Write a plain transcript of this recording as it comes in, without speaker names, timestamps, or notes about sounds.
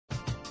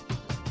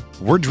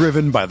We're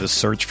driven by the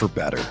search for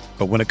better.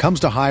 But when it comes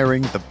to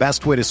hiring, the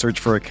best way to search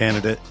for a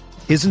candidate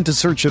isn't to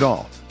search at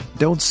all.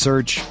 Don't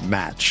search,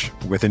 match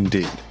with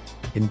Indeed.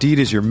 Indeed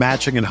is your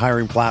matching and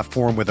hiring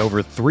platform with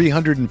over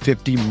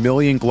 350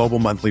 million global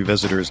monthly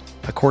visitors,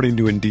 according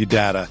to Indeed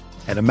data,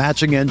 and a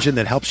matching engine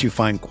that helps you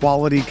find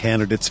quality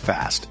candidates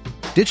fast.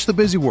 Ditch the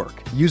busy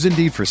work. Use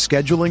Indeed for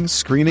scheduling,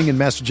 screening, and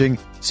messaging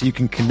so you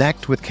can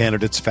connect with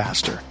candidates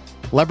faster.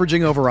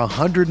 Leveraging over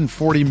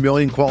 140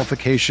 million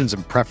qualifications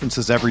and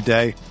preferences every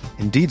day,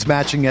 Indeed's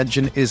matching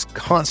engine is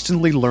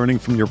constantly learning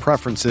from your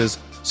preferences,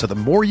 so the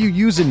more you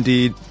use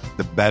Indeed,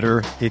 the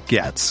better it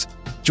gets.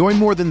 Join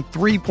more than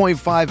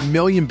 3.5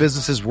 million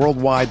businesses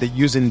worldwide that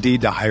use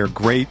Indeed to hire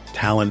great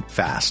talent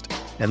fast.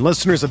 And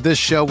listeners of this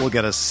show will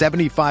get a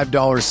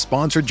 $75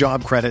 sponsored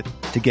job credit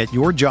to get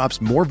your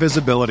jobs more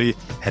visibility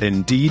at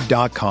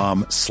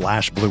Indeed.com/Blue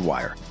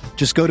Wire.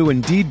 Just go to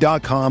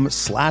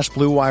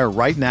Indeed.com/Blue Wire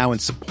right now and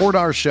support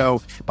our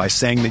show by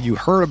saying that you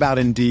heard about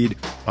Indeed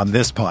on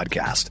this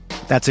podcast.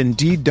 That's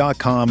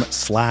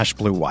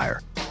Indeed.com/Blue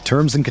Wire.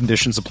 Terms and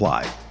conditions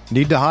apply.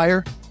 Need to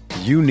hire?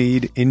 You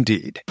need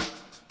Indeed.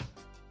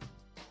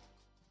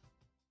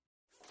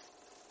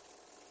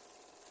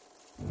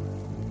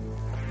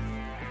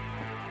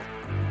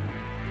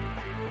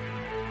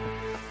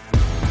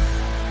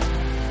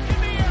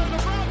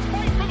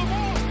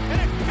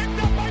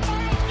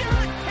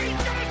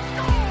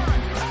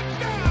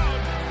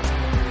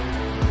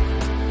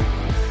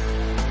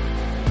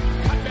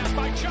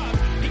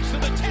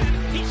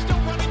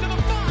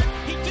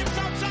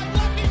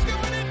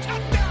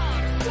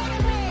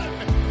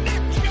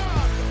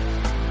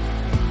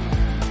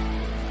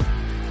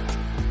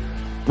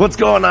 What's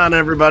going on,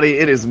 everybody?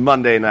 It is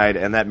Monday night,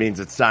 and that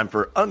means it's time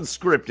for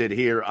Unscripted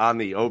here on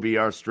the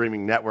OBR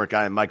streaming network.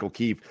 I am Michael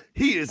Keefe.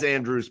 He is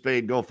Andrew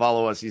Spade. Go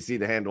follow us. You see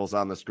the handles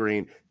on the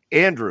screen.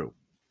 Andrew,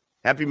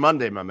 happy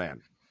Monday, my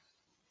man.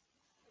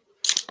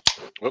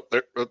 Oh,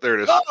 there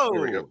it is. Oh,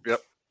 there we go.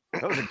 Yep.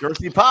 That was a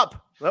girthy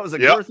pop. That was a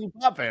girthy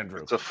pop,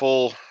 Andrew. It's a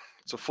full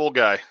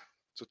guy.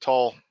 It's a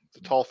tall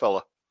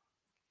fella.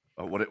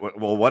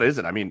 What is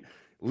it? I mean,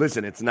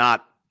 listen,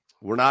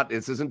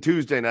 this isn't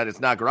Tuesday night.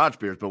 It's not Garage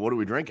Beers, but what are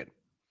we drinking?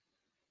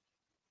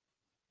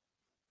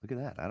 Look at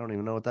that. I don't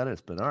even know what that is,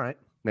 but all right.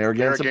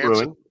 Narragansett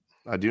Brewing.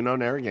 I do know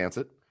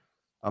Narragansett.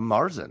 A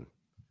Marzen.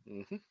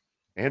 Mm-hmm.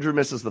 Andrew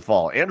misses the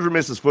fall. Andrew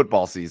misses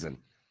football season.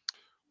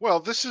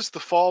 Well, this is the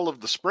fall of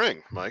the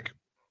spring, Mike.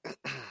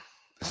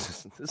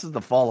 This is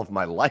the fall of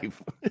my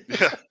life.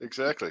 Yeah,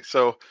 exactly.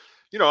 So,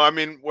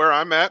 where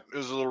I'm at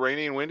is a little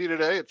rainy and windy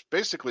today. It's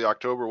basically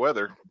October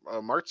weather.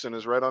 Marzen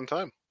is right on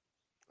time.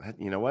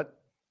 You know what?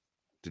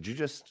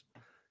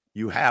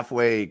 You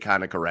halfway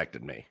kind of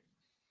corrected me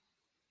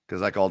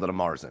because I called it a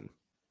Marzen.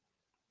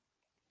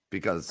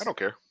 Because I don't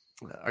care.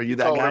 Are you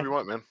that guy? Whatever you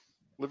want, man.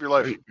 Live your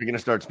life. You're going to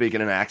start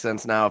speaking in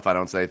accents now if I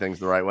don't say things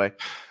the right way?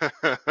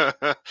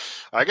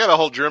 I got a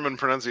whole German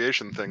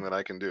pronunciation thing that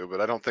I can do,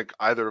 but I don't think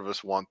either of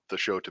us want the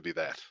show to be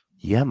that.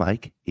 Yeah,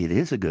 Mike, it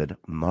is a good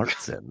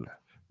Marzen.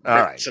 All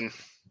right.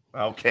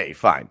 Okay,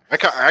 fine. I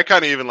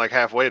kind of even like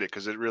halfway it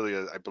because it really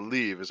is, I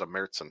believe, is a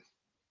Märzen.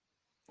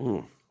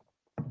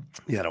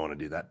 Yeah, I don't want to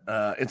do that.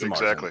 It's a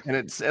exactly, Marzen,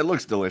 and it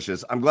looks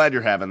delicious. I'm glad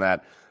you're having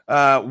that.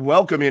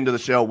 Welcome into the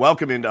show.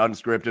 Welcome into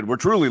Unscripted. We're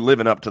truly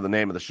living up to the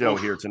name of the show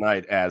here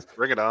tonight. As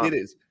bring it on.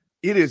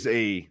 It's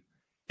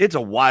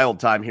a wild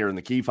time here in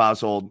the Keefe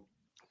household.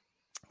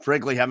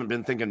 Frankly, haven't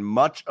been thinking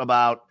much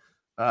about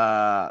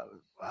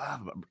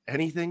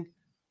anything.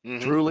 Mm-hmm.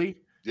 Truly,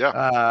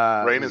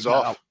 yeah. Rain is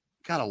off.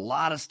 Got a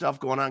lot of stuff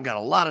going on.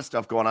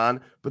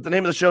 But the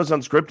name of the show is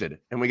Unscripted,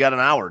 and we got an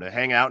hour to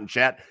hang out and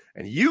chat.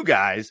 And you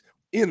guys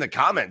in the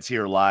comments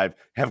here live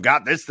have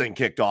got this thing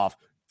kicked off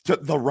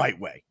the right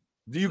way.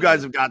 You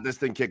guys have got this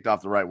thing kicked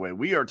off the right way.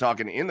 We are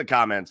talking in the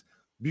comments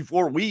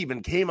before we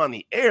even came on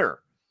the air.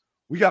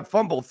 We got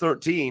Fumble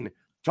 13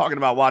 talking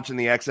about watching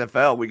the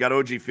XFL. We got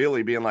OG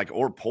Philly being like,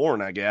 or porn,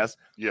 I guess.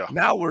 Yeah.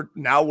 Now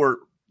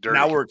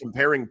we're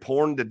comparing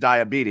porn to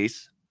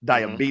diabetes.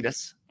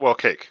 Diabetes. Well,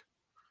 cake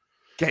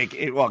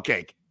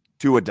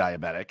to a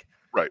diabetic.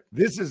 Right.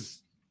 This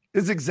is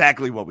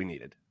exactly what we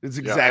needed. It's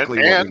exactly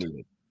what we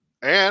needed.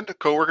 And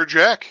coworker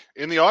Jack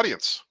in the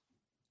audience.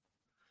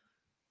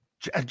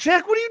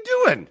 Jack, what are you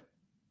doing?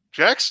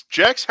 Jack's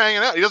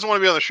hanging out. He doesn't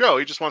want to be on the show.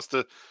 He just wants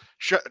to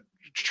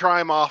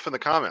try him off in the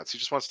comments. He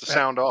just wants to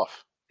sound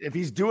off. If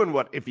he's doing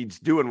what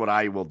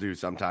I will do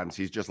sometimes,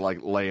 he's just like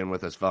laying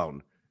with his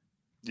phone.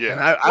 Yeah.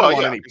 And I don't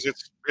want any.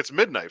 It's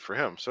midnight for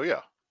him. So yeah.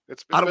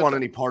 I don't want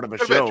any part of a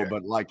show,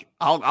 but like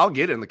I'll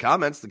get in the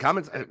comments. The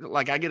comments,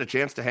 like I get a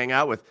chance to hang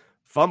out with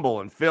Fumble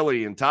and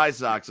Philly and Tie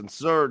Socks and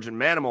Surge and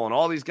Manimal and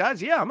all these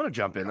guys. Yeah, I'm gonna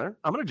jump in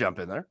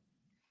there.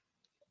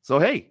 So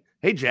hey,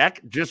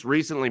 Jack, just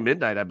recently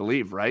midnight, I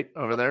believe, right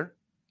over there.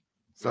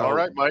 So all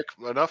right, Mike,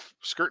 enough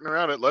skirting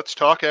around it. Let's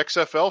talk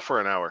XFL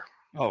for an hour.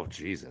 Oh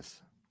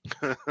Jesus.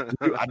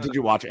 Did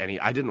you watch any?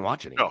 I didn't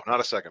watch any. No, not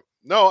a second.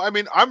 No, I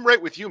mean I'm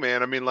right with you,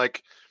 man. I mean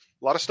like.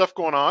 A lot of stuff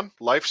going on,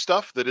 life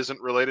stuff that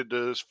isn't related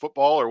to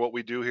football or what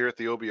we do here at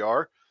the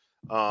OBR.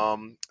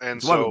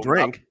 And so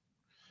drink.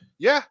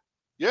 Yeah.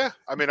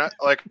 I mean,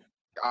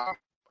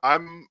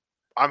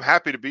 I'm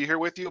happy to be here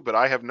with you, but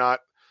I have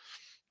not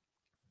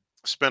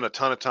spent a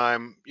ton of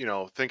time,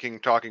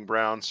 talking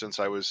Browns since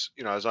I was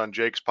on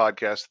Jake's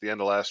podcast at the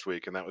end of last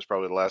week, and that was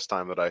probably the last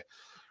time that I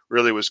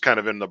really was kind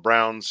of in the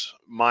Browns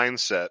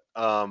mindset.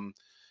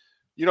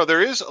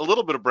 There is a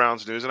little bit of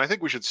Browns news, and I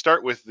think we should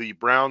start with the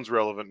Browns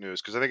relevant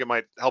news because I think it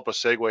might help us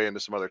segue into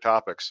some other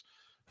topics.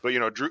 But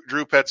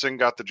Drew Petzing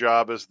got the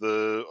job as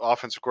the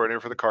offensive coordinator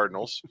for the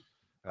Cardinals.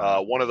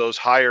 One of those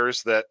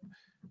hires that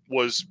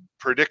was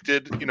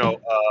predicted.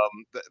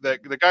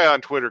 The guy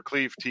on Twitter,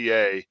 Cleve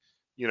TA,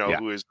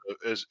 who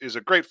is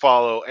a great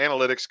follow,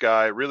 analytics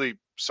guy, really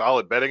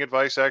solid betting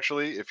advice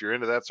actually if you're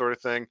into that sort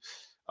of thing,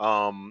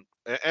 and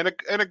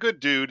a good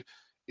dude.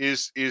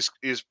 Is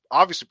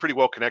obviously pretty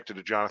well connected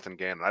to Jonathan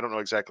Gannon. I don't know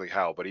exactly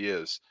how, but he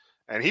is.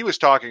 And he was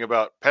talking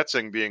about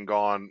Petzing being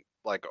gone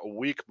like a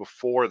week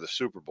before the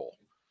Super Bowl.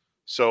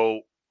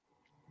 So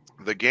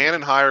the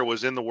Gannon hire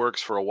was in the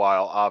works for a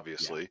while,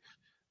 obviously.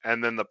 Yeah.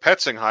 And then the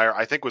Petzing hire,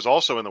 I think, was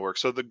also in the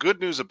works. So the good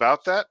news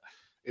about that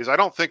is I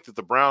don't think that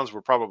the Browns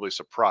were probably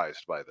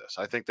surprised by this.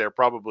 I think they're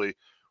probably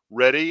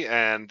ready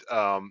and,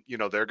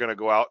 they're going to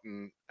go out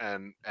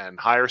and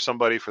hire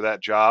somebody for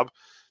that job.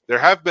 There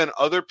have been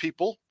other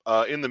people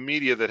in the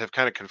media that have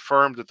kind of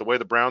confirmed that the way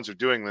the Browns are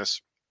doing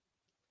this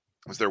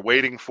is they're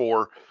waiting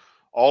for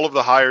all of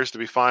the hires to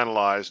be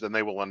finalized, and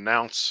they will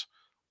announce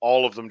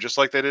all of them just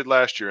like they did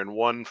last year in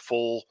one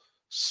full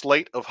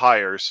slate of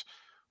hires,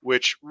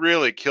 which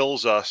really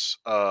kills us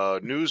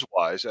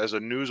news-wise as a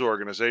news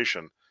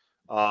organization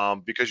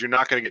because you're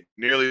not going to get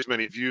nearly as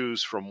many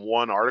views from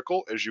one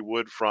article as you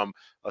would from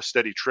a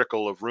steady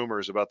trickle of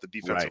rumors about the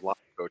defensive line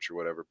coach or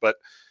whatever. But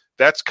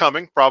that's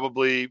coming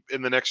probably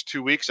in the next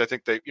 2 weeks. I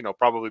think they,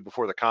 probably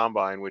before the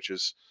combine, which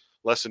is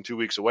less than 2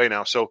 weeks away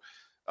now. So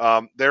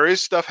there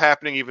is stuff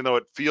happening, even though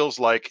it feels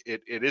like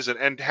it isn't.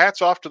 And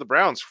hats off to the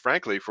Browns,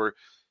 frankly, for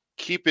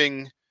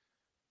keeping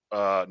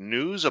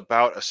news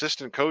about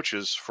assistant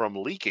coaches from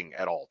leaking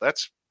at all.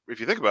 That's, if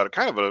you think about it,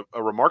 kind of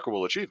a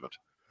remarkable achievement.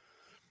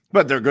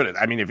 But they're good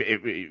at. I mean,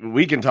 if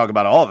we can talk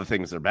about all the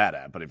things they're bad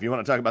at, but if you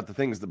want to talk about the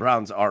things the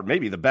Browns are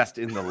maybe the best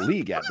in the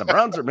league at, the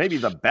Browns are maybe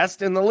the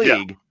best in the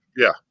league.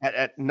 Yeah.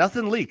 At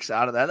nothing leaks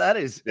out of that. That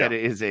is they're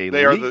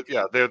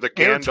the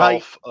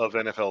Gandalf of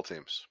NFL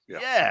teams.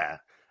 Yeah.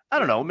 I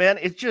don't know, man.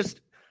 It's just,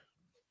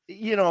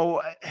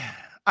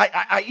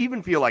 I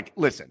even feel like,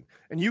 listen,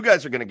 and you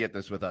guys are going to get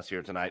this with us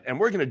here tonight, and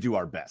we're going to do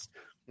our best.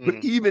 Mm-hmm.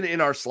 But even in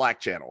our Slack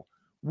channel,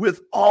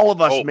 with all of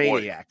us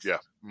maniacs,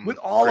 with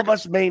all of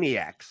us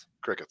maniacs,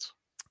 crickets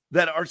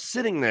that are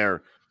sitting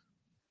there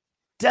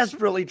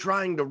desperately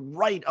trying to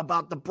write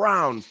about the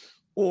Browns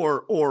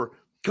or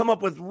come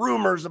up with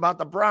rumors about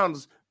the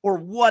Browns or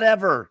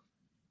whatever.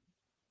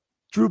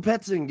 Drew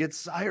Petzing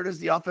gets hired as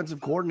the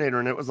offensive coordinator,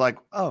 and it was like,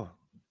 oh,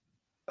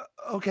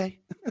 okay.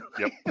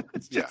 Yep.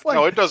 It's just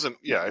no, it doesn't.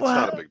 Yeah, it's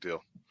not a big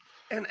deal.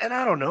 And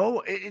I don't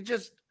know. It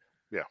just,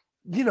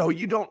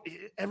 you don't.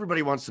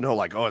 Everybody wants to know,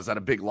 like, oh, is that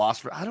a big loss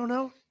for? I don't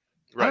know.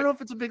 Right. I don't know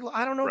if it's a big.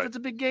 I don't know if it's a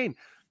big gain.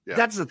 Yeah.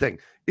 That's the thing.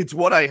 It's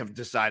what I have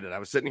decided. I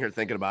was sitting here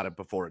thinking about it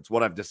before. It's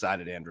what I've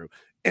decided, Andrew,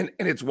 and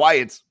it's why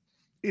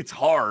it's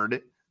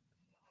hard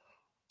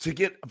to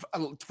get,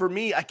 for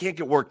me, I can't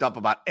get worked up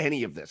about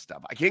any of this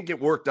stuff. I can't get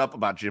worked up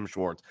about Jim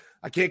Schwartz.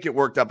 I can't get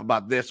worked up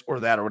about this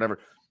or that or whatever,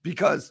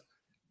 because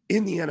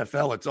in the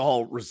NFL, it's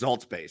all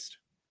results-based.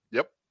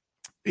 Yep.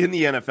 In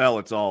the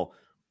NFL, it's all,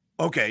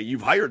 okay,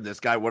 you've hired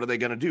this guy. What are they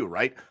going to do,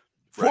 right?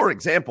 For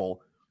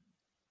example,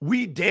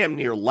 we damn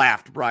near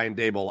laughed Brian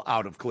Daboll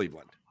out of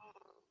Cleveland.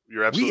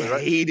 You're absolutely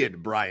right. We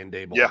hated Brian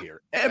Daboll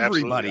here.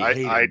 Everybody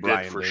hated Brian Daboll.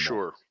 I did for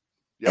sure.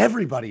 Yep.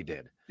 Everybody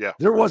did. Yeah.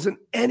 There wasn't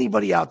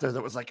anybody out there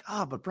that was like,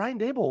 but Brian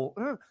Daboll,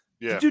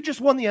 the dude just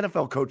won the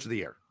NFL Coach of the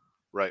Year.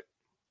 Right.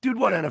 Dude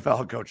won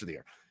NFL Coach of the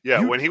Year.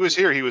 Yeah, when he was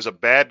here, he was a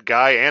bad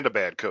guy and a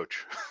bad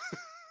coach.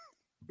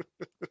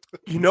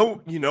 You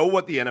know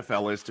what the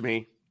NFL is to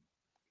me?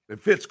 It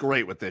fits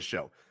great with this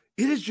show.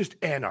 It is just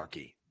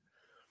anarchy.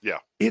 Yeah.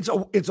 It's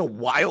a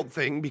wild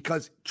thing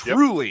because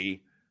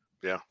truly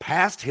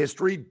past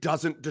history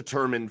doesn't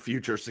determine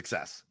future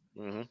success.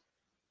 Mm-hmm.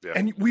 Yeah.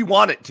 And we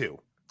want it to.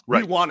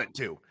 Right. We want it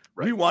to.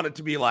 Right. We want it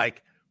to be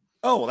like,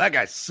 oh, well, that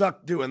guy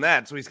sucked doing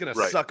that, so he's going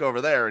to suck over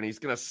there, and he's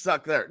going to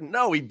suck there.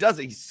 No, he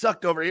doesn't. He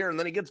sucked over here, and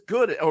then he gets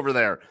good over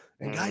there.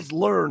 And guys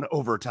learn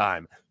over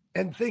time,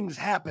 and things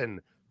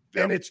happen.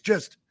 Yep. And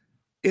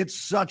it's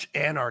such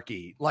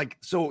anarchy. Like,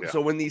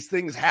 so when these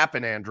things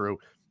happen, Andrew,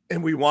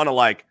 and we want to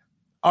like,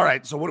 all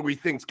right, so what do we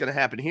think is going to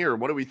happen here?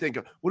 What do we think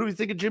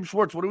of Jim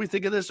Schwartz? What do we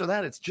think of this or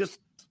that? It's just,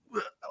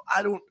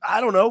 I don't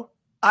know.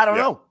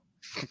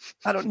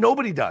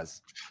 Nobody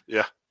does.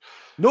 Yeah.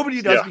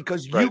 Nobody does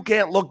because you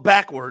can't look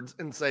backwards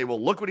and say,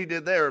 well, look what he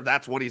did there.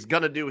 That's what he's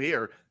going to do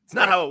here. It's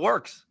not how it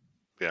works.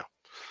 Yeah.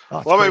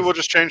 Well, maybe we'll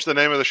just change the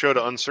name of the show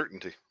to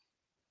Uncertainty.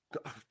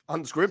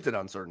 Unscripted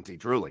Uncertainty,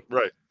 truly.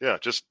 Right. Yeah.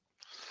 Just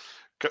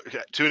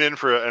tune in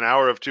for an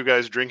hour of two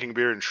guys drinking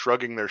beer and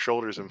shrugging their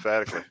shoulders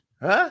emphatically.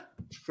 Huh?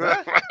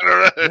 I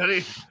don't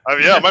know. I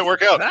mean, it might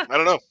work out. I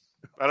don't know.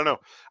 I don't know.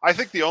 I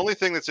think the only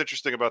thing that's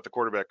interesting about the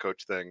quarterback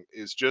coach thing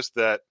is just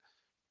that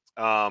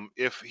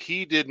if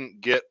he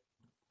didn't get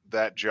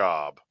that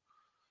job,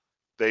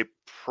 they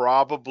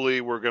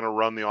probably were going to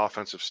run the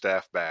offensive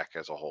staff back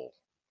as a whole,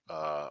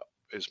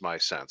 is my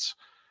sense.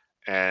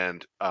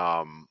 And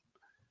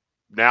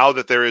now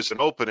that there is an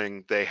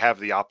opening, they have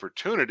the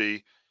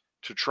opportunity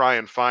to try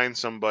and find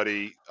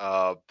somebody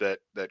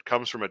that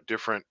comes from a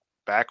different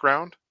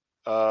background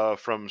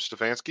from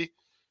Stefanski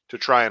to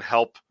try and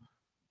help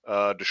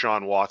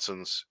Deshaun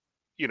Watson's,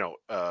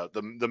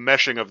 the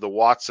meshing of the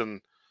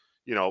Watson,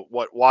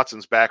 what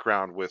Watson's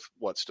background with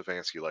what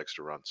Stefanski likes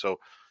to run. So,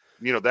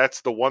 that's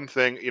the one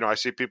thing, I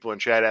see people in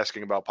chat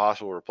asking about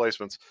possible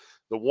replacements.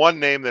 The one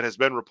name that has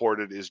been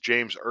reported is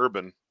James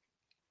Urban,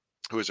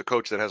 who is a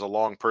coach that has a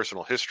long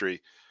personal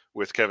history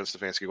with Kevin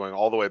Stefanski, going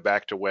all the way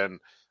back to when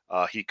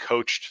he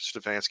coached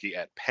Stefanski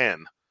at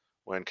Penn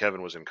when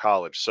Kevin was in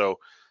college. So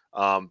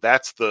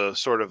that's the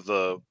sort of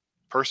the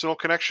personal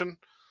connection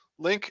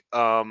link.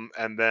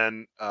 And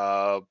then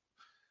our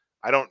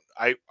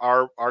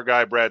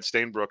guy Brad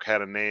Stainbrook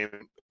had a name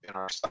in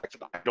our site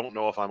that I don't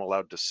know if I'm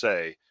allowed to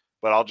say,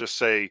 but I'll just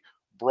say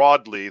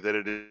broadly that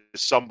it is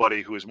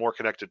somebody who is more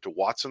connected to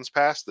Watson's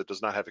past that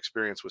does not have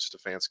experience with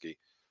Stefanski.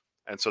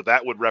 And so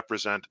that would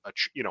represent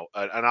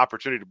an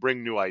opportunity to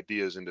bring new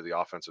ideas into the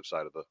offensive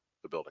side of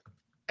the building.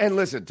 And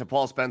listen, to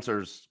Paul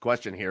Spencer's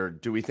question here,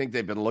 do we think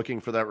they've been looking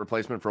for that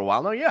replacement for a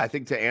while? No, yeah, I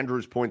think to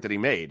Andrew's point that he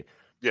made,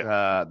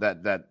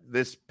 that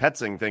this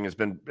Petzing thing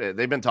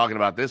they've been talking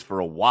about this for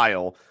a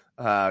while.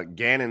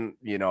 Gannon,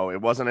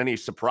 it wasn't any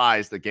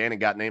surprise that Gannon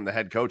got named the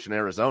head coach in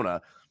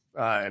Arizona.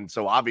 And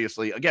so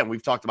obviously, again,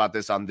 we've talked about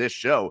this on this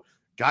show.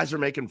 Guys are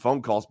making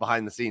phone calls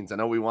behind the scenes. I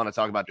know we want to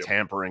talk about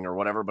tampering or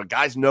whatever, but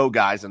guys know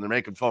guys and they're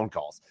making phone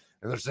calls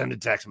and they're sending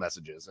text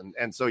messages.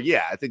 And so,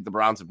 yeah, I think the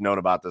Browns have known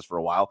about this for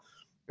a while.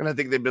 And I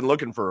think they've been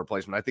looking for a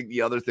replacement. I think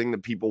the other thing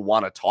that people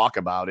want to talk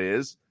about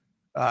is,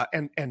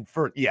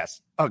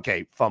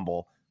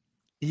 fumble.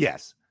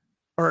 Yes.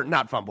 Or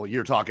not fumble.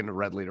 You're talking to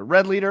Red Leader.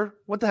 Red Leader,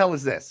 what the hell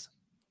is this?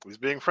 He's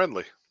being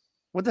friendly.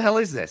 What the hell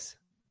is this?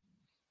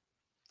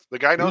 The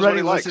guy knows what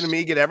he likes. Listen to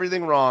me, get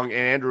everything wrong, and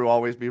Andrew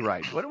always be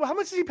right. How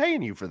much is he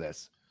paying you for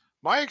this?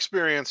 My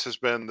experience has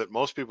been that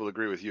most people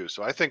agree with you.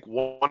 So I think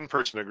one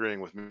person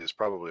agreeing with me is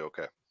probably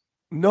okay.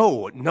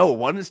 No,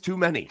 one is too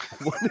many.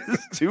 One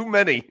is too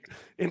many.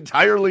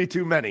 Entirely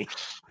too many.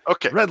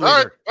 Okay. Red Leader.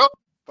 All right. Well,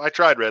 I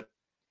tried, Red.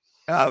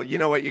 You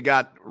know what you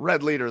got?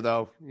 Red Leader,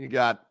 though. You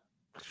got,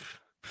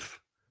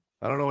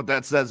 I don't know what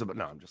that says, but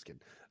no, I'm just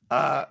kidding.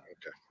 Okay.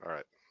 All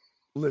right.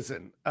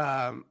 Listen,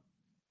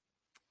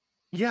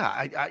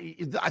 yeah,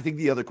 I think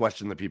the other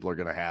question that people are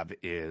going to have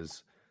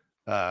is,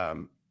 are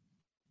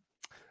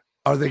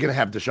they going to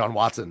have Deshaun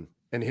Watson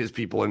and his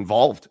people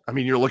involved? I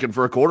mean, you're looking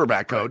for a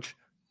quarterback coach.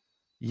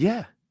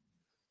 Yeah.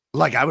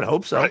 Like, I would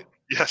hope so. Right.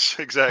 Yes,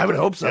 exactly. I would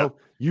hope so.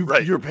 Yeah.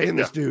 You're paying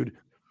this dude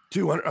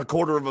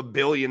 $250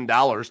 million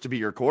to be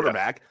your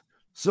quarterback. Yeah.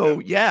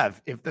 So,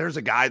 if there's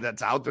a guy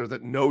that's out there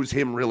that knows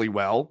him really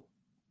well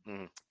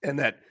and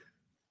that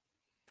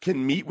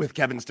can meet with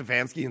Kevin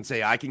Stefanski and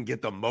say, I can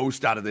get the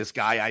most out of this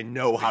guy. I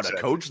know how to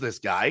coach this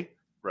guy.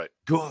 Right.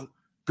 Go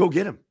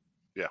get him.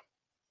 Yeah.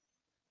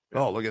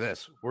 Oh, look at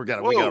this. We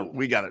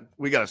got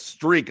a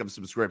streak of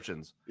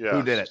subscriptions. Yeah.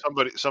 Who did it?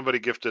 Somebody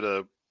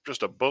gifted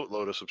just a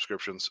boatload of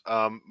subscriptions.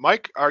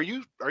 Mike, are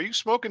you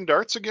smoking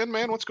darts again,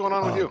 man? What's going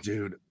on with you?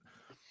 Dude.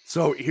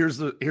 So here's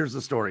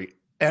the story.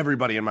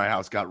 Everybody in my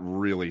house got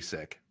really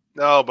sick.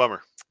 Oh,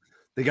 bummer.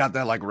 They got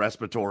that like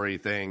respiratory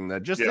thing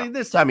that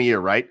this time of year,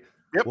 right?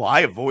 Yep. Well, I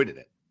avoided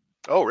it.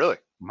 Oh, really?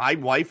 My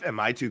wife and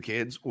my two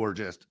kids were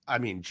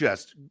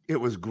it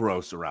was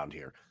gross around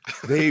here.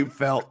 They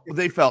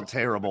felt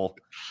terrible.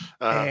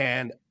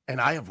 And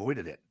I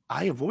avoided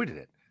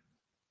it.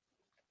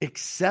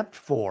 Except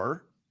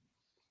for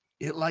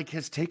it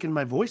has taken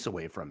my voice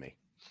away from me.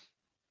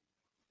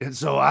 And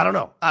so I don't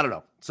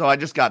know. So I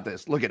just got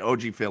this. Look at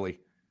OG Philly.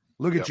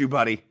 Look at you,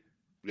 buddy.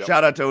 Yep.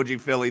 Shout out to OG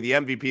Philly. The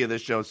MVP of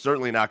this show is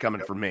certainly not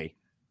coming from me.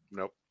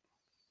 Nope.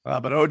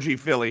 But OG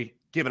Philly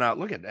giving out.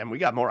 Look at, and we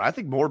got more. I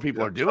think more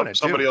people are doing it.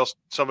 Somebody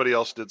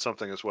else did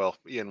something as well.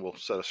 Ian will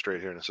set us straight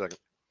here in a second.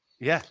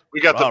 Yeah,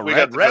 we got the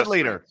Red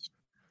Leader. Fans.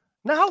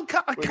 No,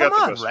 come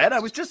on, Red. I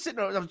was just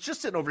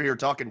sitting over here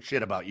talking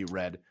shit about you,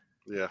 Red.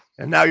 Yeah.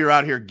 And now you're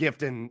out here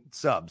gifting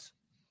subs.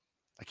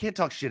 I can't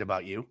talk shit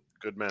about you.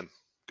 Good men.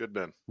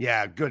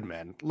 Yeah, good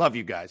men. Love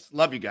you guys.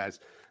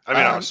 I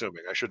mean, I'm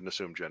assuming. I shouldn't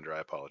assume gender. I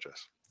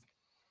apologize.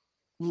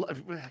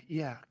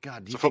 Yeah,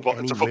 God. It's a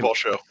football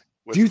show.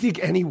 Do you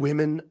think any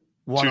women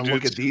want to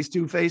look at these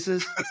two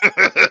faces?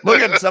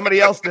 Look at somebody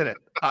else did it.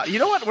 You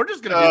know what? We're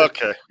just going to do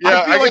okay.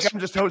 Yeah, I feel I'm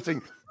just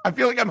hosting. I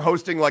feel like I'm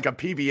hosting like a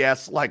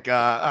PBS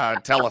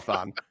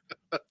telethon.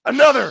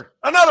 Another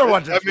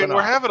one.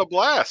 We're having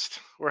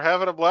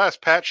a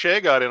blast. Pat Shea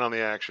got in on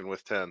the action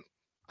with 10.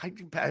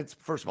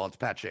 First of all, it's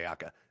Pat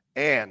Shayaka.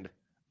 And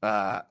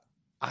I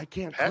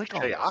can't click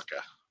on this.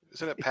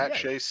 Isn't it Pat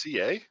Shea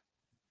CA?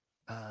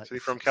 Is he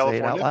from Say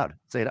California? it out loud.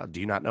 Say it out. Do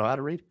you not know how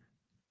to read?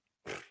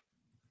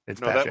 It's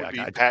Pat Shayaka. That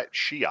would be Pat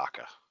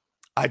Shiaka.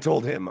 I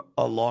told him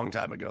a long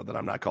time ago that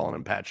I'm not calling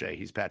him Pat Shea.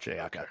 He's Pat Shea.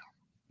 Okay.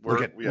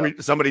 We're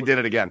Somebody did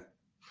it again.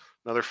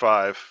 Another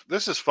 5.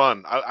 This is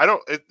fun.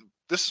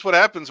 This is what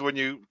happens when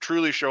you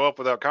truly show up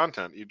without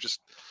content. You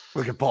just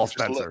look at Paul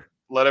Spencer.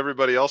 Let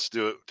everybody else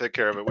do it. Take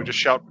care of it. We just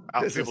shout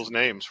out people's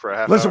names for a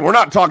half Listen, hour. we're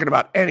not talking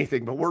about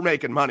anything, but we're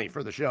making money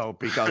for the show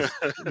because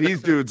these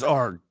dudes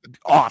are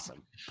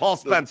awesome. Paul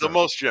Spencer. The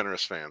most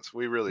generous fans.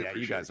 We really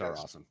appreciate you guys. Are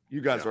awesome.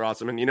 You guys are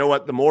awesome. And you know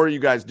what? The more you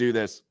guys do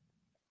this,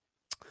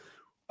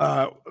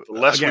 the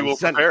less we will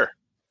prepare.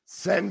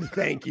 Send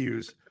thank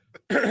yous.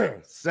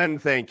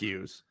 Send thank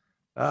yous.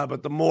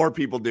 But the more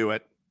people do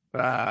it,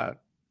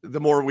 the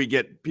more we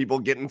get people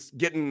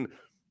getting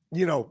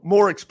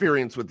more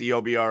experience with the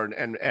OBR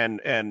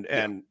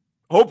and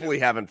hopefully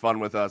having fun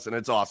with us. And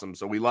it's awesome.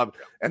 So we love it.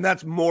 And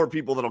that's more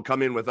people that'll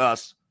come in with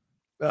us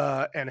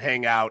and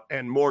hang out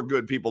and more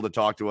good people to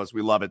talk to us.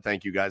 We love it.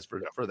 Thank you guys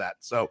for that.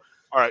 So,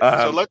 all right.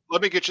 So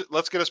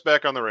let's get us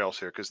back on the rails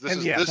here. Cause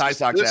Ty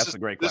Sox asked a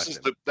great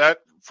question. That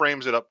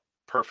frames it up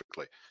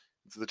perfectly.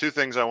 It's the two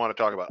things I want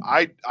to talk about.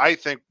 I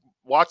think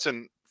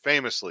Watson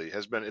famously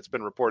it's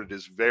been reported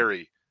is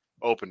very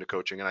open to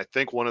coaching. And I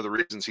think one of the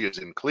reasons he is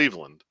in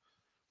Cleveland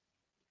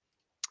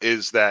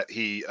is that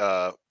he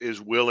is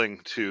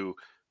willing to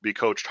be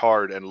coached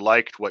hard and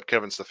liked what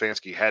Kevin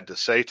Stefanski had to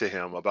say to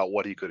him about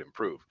what he could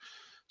improve.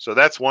 So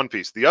that's one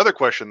piece. The other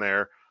question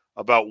there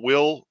about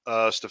will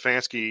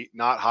Stefanski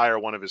not hire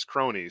one of his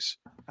cronies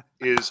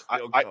is,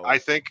 I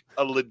think,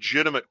 a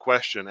legitimate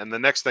question. And the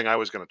next thing I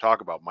was going to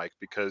talk about, Mike,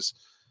 because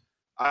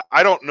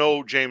I don't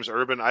know James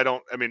Urban.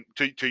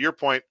 To your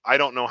point, I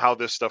don't know how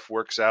this stuff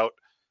works out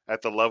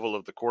at the level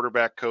of the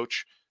quarterback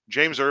coach.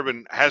 James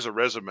Urban has a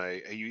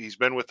resume. He's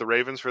been with the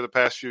Ravens for the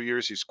past few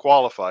years. He's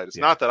qualified. It's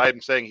not that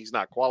I'm saying he's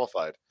not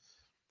qualified,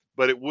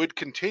 but it would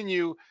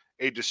continue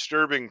a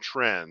disturbing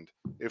trend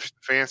if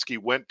Stefanski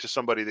went to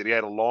somebody that he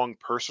had a long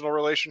personal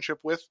relationship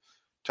with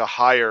to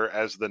hire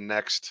as the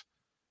next,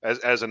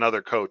 as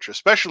another coach,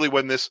 especially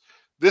when this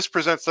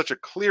presents such a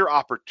clear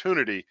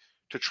opportunity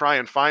to try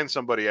and find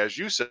somebody, as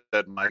you said,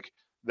 Mike,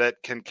 that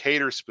can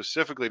cater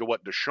specifically to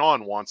what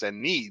Deshaun wants and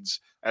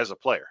needs as a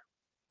player.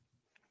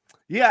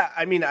 Yeah,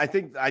 I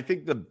think I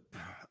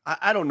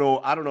don't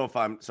know if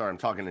I'm sorry, I'm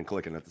talking and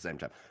clicking at the same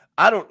time.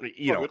 I don't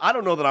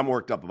know that I'm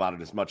worked up about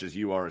it as much as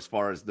you are as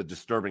far as the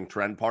disturbing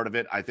trend part of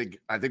it. I think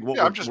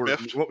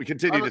what we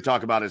continue to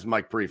talk about is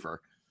Mike Prefer.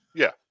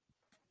 Yeah.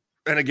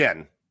 And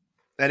again,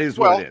 that is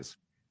what it is.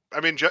 I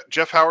mean,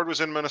 Jeff Howard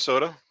was in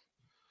Minnesota.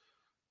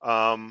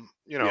 That's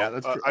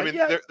true.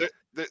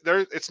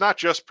 It's not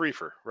just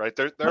Prefer, right?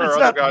 There are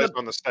other guys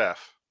on the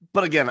staff.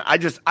 But again,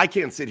 I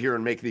can't sit here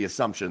and make the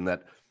assumption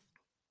that,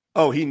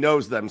 he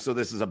knows them, so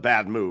this is a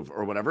bad move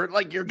or whatever.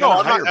 Like you're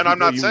going to hire people. And I'm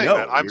not saying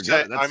that.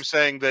 I'm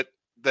saying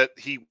that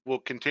he will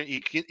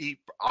continue. He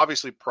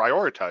obviously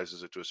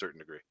prioritizes it to a certain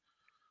degree.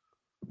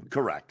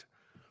 Correct.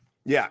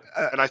 Yeah,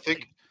 and I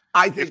think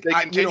if they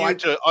continue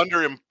to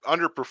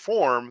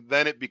underperform,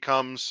 then it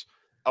becomes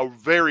a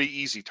very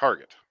easy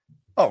target.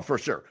 Oh, for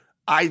sure.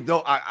 I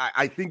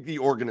think the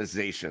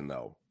organization,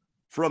 though,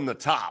 from the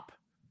top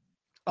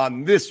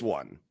on this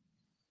one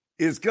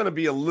is going to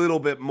be a little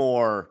bit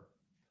more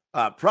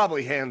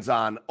probably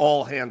hands-on,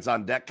 all hands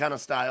on deck kind of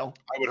style.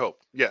 I would hope.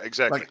 Yeah,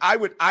 exactly. Like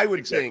I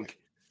would think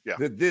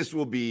that this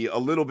will be a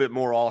little bit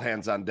more all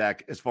hands on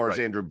deck as far as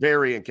Andrew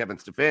Berry and Kevin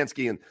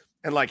Stefanski.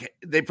 And like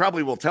they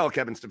probably will tell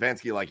Kevin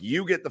Stefanski, like,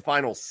 you get the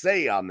final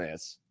say on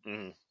this,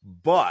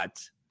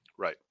 but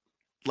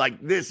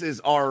like this is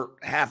our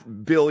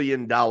 $500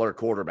 million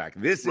quarterback.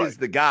 This is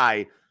the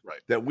guy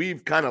that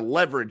we've kind of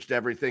leveraged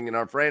everything in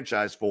our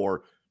franchise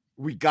for.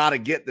 We got to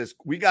get this.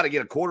 We got to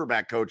get a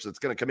quarterback coach that's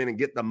going to come in and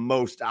get the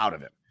most out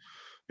of him.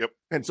 Yep.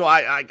 And so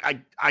I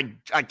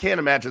can't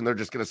imagine they're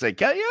just going to say,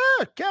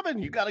 Kevin,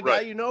 you got a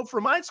guy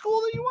from high school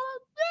that you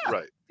want?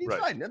 Yeah, he's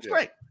fine. That's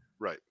great.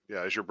 Right.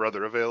 Yeah. Is your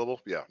brother available?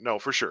 Yeah. No,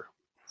 for sure.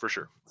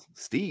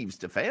 Steve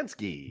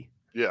Stefanski.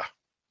 Yeah.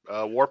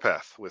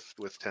 Warpath with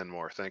 10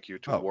 more. Thank you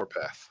to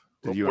Warpath.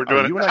 We're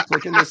doing you and I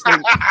clicking this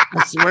thing?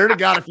 I swear to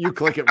God, if you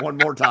click it one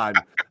more time,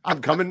 I'm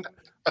coming.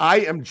 I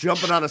am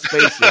jumping on a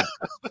spaceship,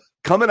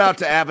 coming out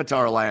to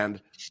Avatar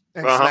Land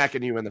and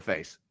smacking you in the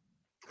face.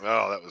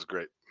 Oh, that was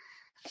great.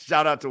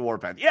 Shout out to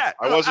Warpath. Yeah.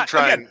 I wasn't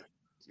trying.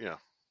 Again,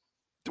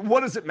 what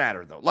does it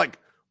matter though? Like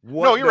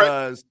what no, you're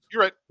does,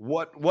 right. You're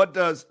right. What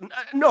does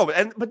no,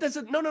 but this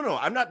is no.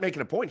 I'm not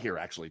making a point here,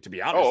 actually, to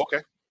be honest. Oh,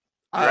 okay.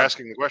 You're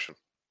asking the question.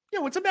 Yeah,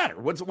 what's the matter?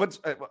 What's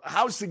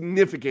how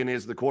significant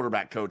is the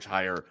quarterback coach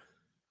hire?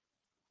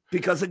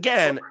 Because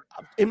again,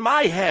 in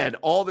my head,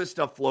 all this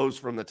stuff flows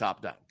from the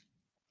top down.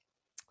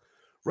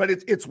 Right?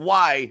 It's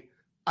why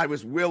I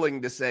was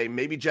willing to say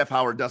maybe Jeff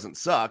Howard doesn't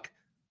suck.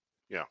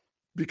 Yeah.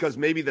 Because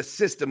maybe the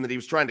system that he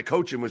was trying to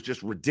coach him was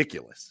just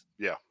ridiculous.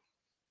 Yeah.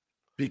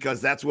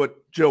 Because that's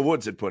what Joe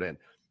Woods had put in.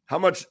 How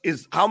much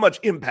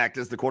impact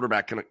is the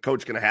quarterback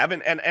coach going to have?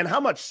 And how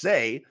much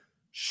say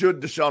should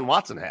Deshaun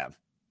Watson have?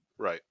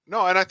 Right.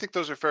 No, and I think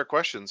those are fair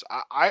questions.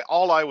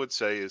 All I would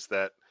say is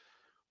that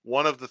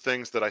one of the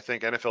things that I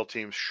think NFL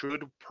teams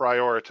should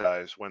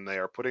prioritize when they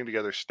are putting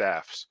together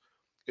staffs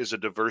is a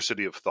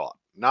diversity of thought,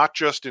 not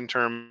just in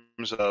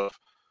terms of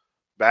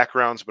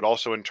backgrounds, but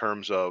also in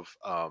terms of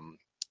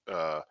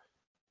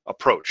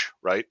approach,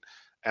 right?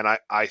 And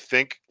I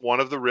think one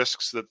of the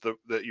risks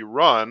that you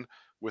run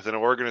with an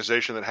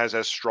organization that has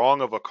as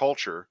strong of a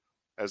culture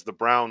as the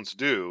Browns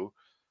do,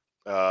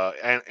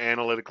 and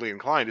analytically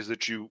inclined, is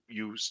that you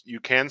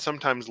can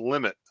sometimes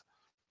limit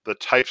the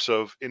types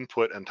of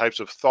input and types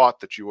of thought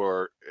that you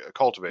are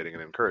cultivating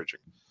and encouraging.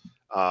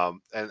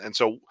 And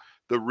so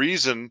the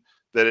reason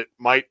that it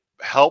might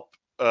help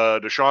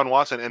Deshaun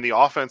Watson and the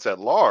offense at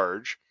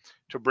large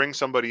to bring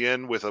somebody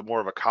in with a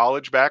more of a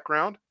college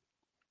background,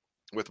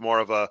 with more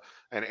of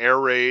an air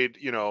raid,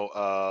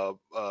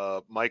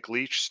 Mike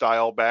Leach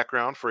style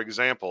background, for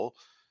example,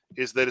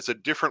 is that it's a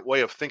different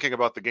way of thinking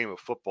about the game of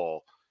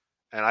football.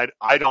 And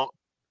I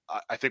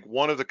think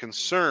one of the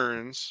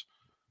concerns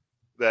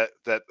that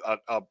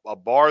a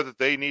bar that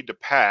they need to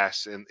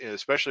pass, and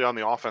especially on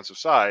the offensive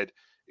side,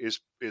 is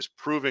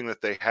proving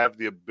that they have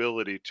the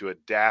ability to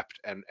adapt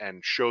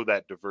and show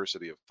that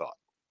diversity of thought.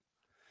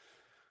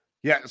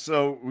 Yeah,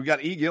 so we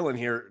got E. Gill in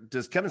here.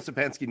 Does Kevin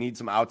Stefanski need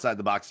some outside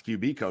the box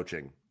QB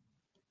coaching?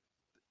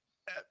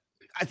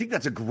 I think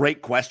that's a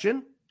great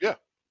question. Yeah.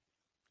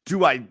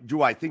 Do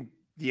I think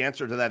the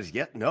answer to that is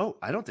yes? No,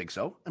 I don't think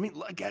so. I mean,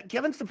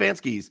 Kevin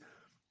Stefanski's,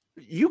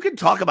 you can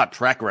talk about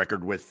track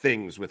record with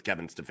things with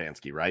Kevin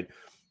Stefanski, right?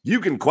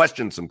 You can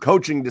question some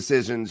coaching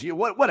decisions,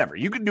 whatever.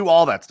 You can do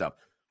all that stuff.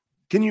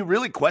 Can you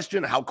really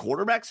question how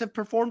quarterbacks have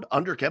performed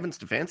under Kevin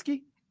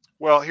Stefanski?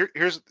 Well,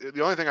 here's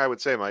the only thing I would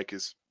say, Mike,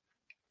 is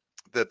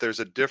that there's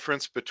a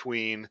difference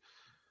between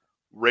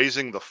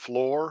raising the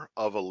floor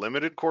of a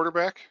limited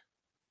quarterback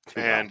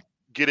and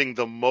getting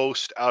the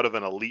most out of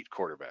an elite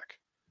quarterback.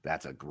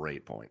 That's a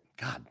great point.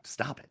 God,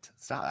 stop it.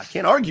 Stop. I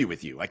can't argue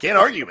with you. I can't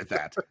argue with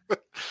that.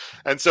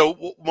 And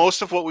so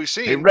most of what we've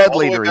seen. Hey, Red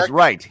Leader, he's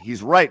right.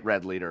 He's right,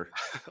 Red Leader.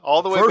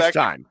 All the way First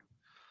time.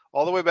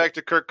 All the way back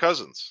to Kirk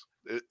Cousins.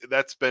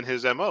 That's been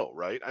his MO,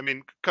 right? I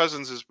mean,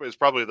 Cousins is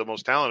probably the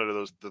most talented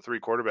of the three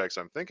quarterbacks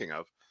I'm thinking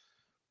of.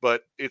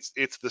 But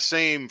it's the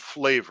same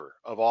flavor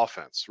of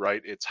offense,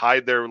 right? It's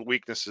hide their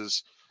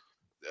weaknesses,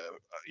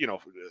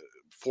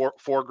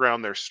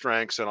 foreground their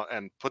strengths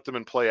and put them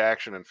in play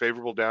action and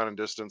favorable down and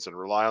distance and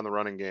rely on the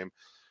running game.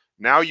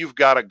 Now you've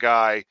got a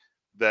guy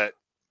that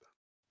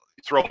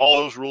throw all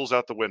those rules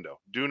out the window.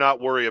 Do not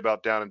worry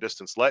about down and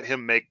distance. Let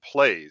him make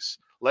plays.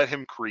 Let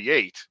him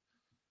create.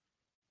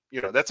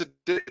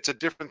 It's a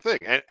different thing.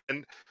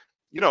 And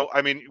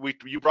I mean,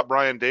 you brought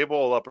Brian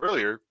Daboll up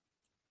earlier.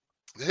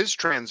 His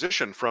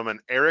transition from an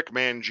Eric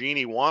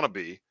Mangini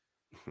wannabe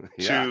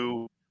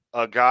to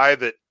a guy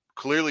that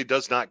clearly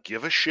does not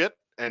give a shit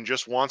and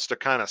just wants to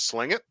kind of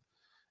sling it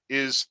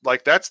is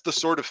like, that's the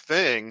sort of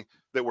thing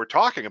that we're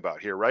talking about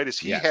here, right? Is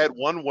he had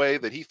one way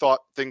that he thought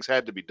things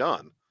had to be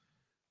done,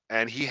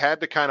 and he had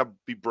to kind of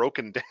be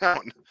broken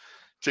down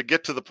to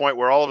get to the point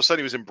where all of a sudden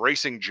he was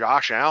embracing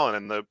Josh Allen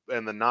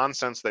and the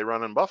nonsense they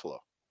run in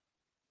Buffalo.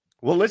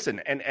 Well, listen,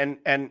 and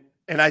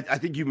I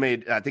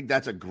think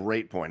that's a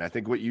great point. I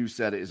think what you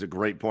said is a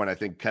great point. I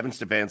think Kevin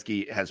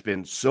Stefanski has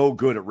been so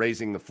good at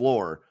raising the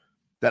floor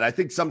that I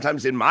think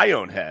sometimes in my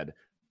own head,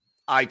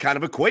 I kind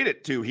of equate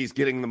it to he's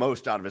getting the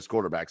most out of his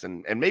quarterbacks.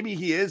 And maybe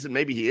he is and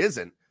maybe he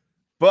isn't.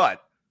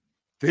 But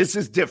this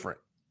is different.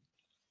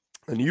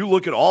 And you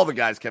look at all the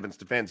guys Kevin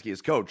Stefanski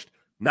has coached,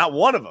 not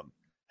one of them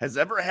has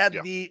ever had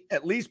the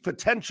at least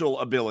potential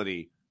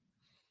ability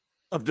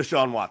of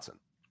Deshaun Watson.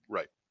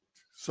 Right.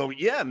 So,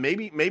 yeah,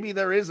 maybe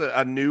there is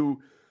a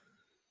new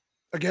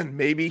 – again,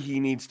 maybe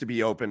he needs to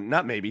be open.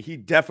 Not maybe. He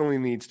definitely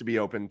needs to be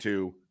open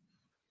to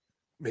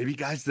maybe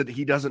guys that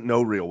he doesn't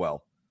know real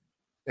well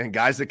and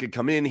guys that could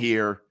come in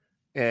here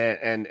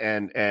and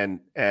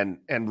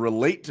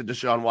relate to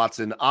Deshaun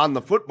Watson on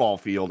the football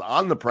field,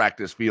 on the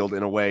practice field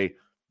in a way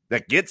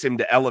that gets him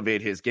to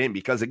elevate his game.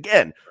 Because,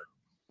 again,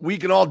 we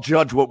can all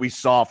judge what we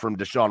saw from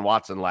Deshaun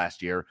Watson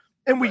last year,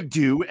 and we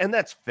do, and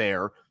that's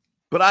fair.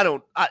 But I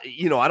don't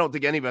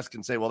think any of us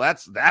can say, well,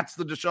 that's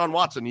the Deshaun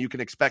Watson you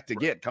can expect to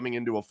get coming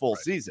into a full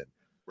season.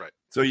 Right.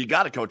 So you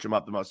got to coach him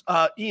up the most.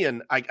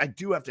 Ian, I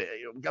do have to.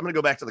 I'm going to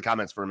go back to the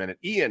comments for a minute.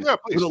 Ian,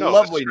 with a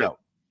lovely note.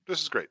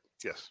 This is great.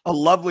 Yes. A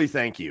lovely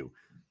thank you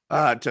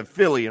to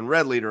Philly and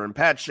Red Leader and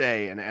Pat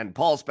Shea and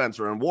Paul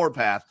Spencer and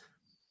Warpath,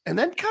 and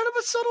then kind of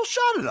a subtle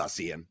shot at us,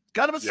 Ian.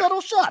 Kind of a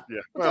subtle shot. Yeah.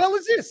 What the hell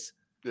is this?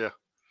 Yeah.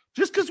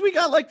 Just because we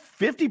got like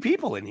 50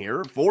 people in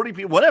here, 40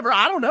 people, whatever.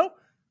 I don't know.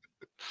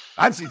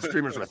 I've seen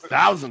streamers with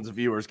thousands of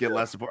viewers get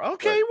less support.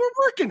 Okay,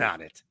 we're working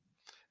on it.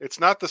 It's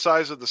not the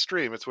size of the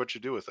stream; it's what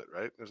you do with it,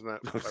 right? Isn't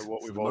that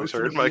what we've always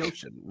heard, Mike?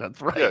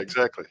 That's right. Yeah,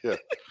 exactly. Yeah.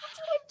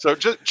 So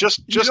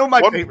just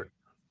my favorite.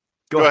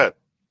 Go ahead.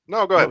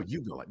 No, go ahead. No,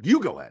 you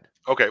go ahead.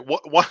 Okay.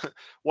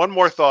 One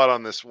more thought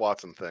on this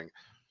Watson thing.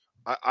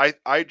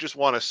 I just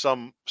want to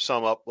sum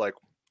up like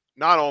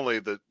not only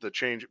the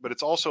change, but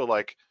it's also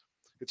like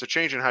it's a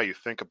change in how you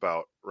think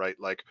about, right?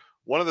 Like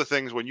one of the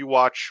things when you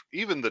watch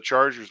even the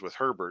Chargers with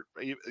Herbert,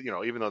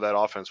 even though that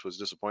offense was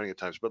disappointing at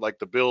times, but like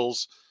the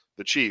Bills,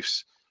 the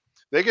Chiefs,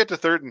 they get to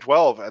 3rd and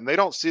 12 and they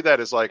don't see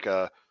that as like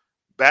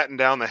batten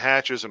down the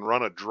hatches and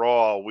run a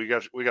draw. We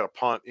got to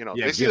punt.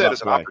 They see that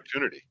as an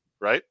opportunity,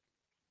 right?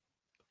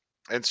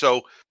 And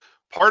so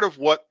part of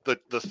what the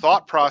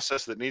thought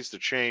process that needs to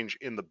change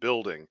in the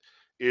building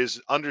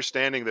is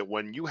understanding that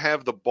when you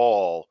have the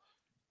ball,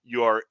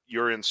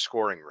 you're in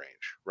scoring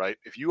range, right?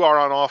 If you are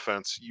on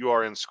offense, you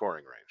are in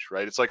scoring range,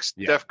 right? It's like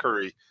Steph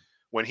Curry,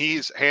 when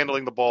he's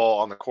handling the ball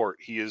on the court,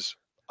 he is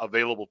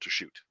available to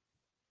shoot.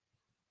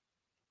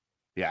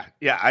 Yeah,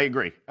 I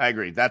agree.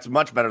 That's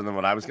much better than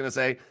what I was going to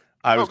say.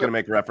 I was going to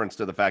make reference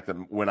to the fact that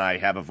when I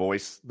have a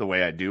voice the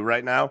way I do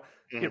right now,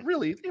 it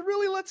really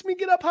lets me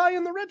get up high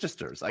in the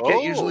registers. I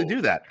can't usually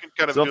do that. You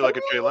can kind of do like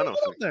a Jay Leno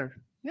thing. There.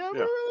 Yeah, I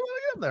really want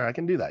to get up there. I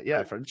can do that.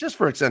 Yeah, just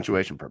for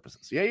accentuation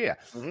purposes. Yeah.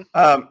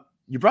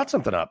 You brought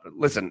something up.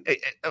 Listen,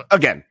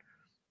 again,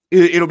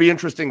 it'll be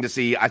interesting to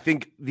see. I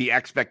think the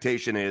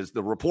expectation is,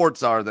 the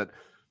reports are that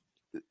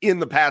in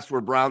the past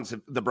where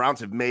the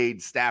Browns have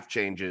made staff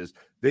changes,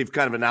 they've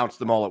kind of announced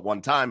them all at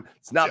one time.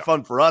 It's not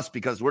fun for us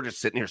because we're just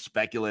sitting here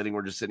speculating.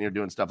 We're just sitting here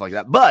doing stuff like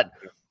that. But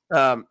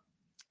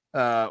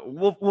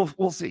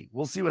we'll see.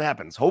 We'll see what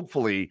happens.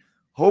 Hopefully,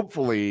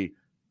 Kevin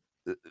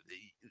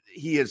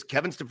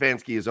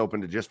Stefanski is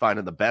open to just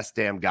finding the best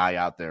damn guy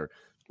out there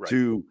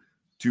to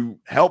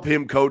help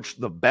him coach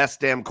the best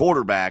damn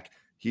quarterback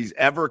he's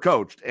ever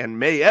coached and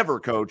may ever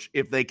coach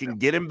if they can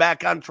get him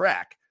back on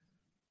track.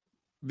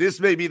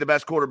 This may be the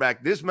best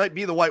quarterback. This might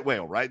be the white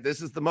whale, right?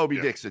 This is the Moby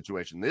Dick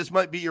situation. This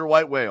might be your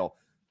white whale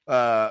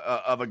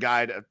of a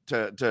guy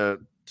to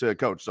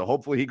coach. So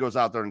hopefully he goes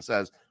out there and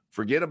says,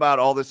 forget about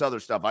all this other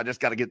stuff. I just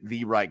got to get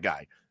the right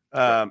guy.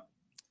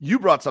 You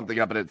brought something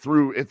up and it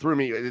threw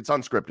me. It's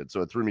unscripted,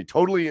 so it threw me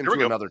totally into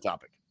another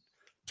topic.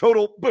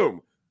 Total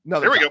boom.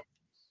 Here we go.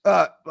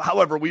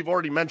 However, we've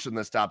already mentioned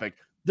this topic.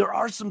 There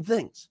are some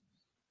things.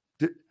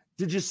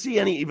 Did you see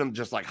any even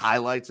just like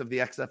highlights of the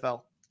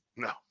XFL?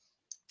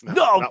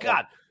 No,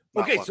 God.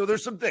 Okay, so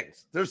there's some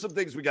things.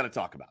 We got to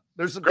talk about.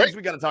 Things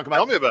we got to talk about.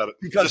 Tell me about it.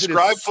 Because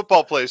describe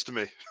football plays to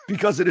me.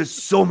 Because it is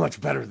so much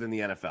better than the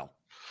NFL.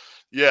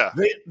 Yeah.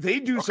 They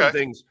do some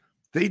things.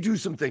 They do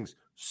some things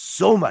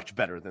so much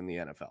better than the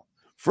NFL.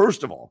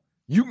 First of all,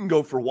 you can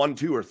go for 1,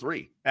 2, or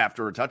 3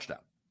 after a touchdown.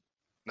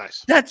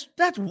 Nice. That's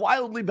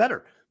wildly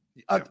better.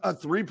 A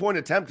 3-point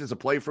attempt is a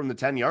play from the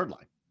 10-yard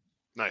line.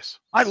 Nice.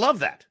 I love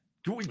that.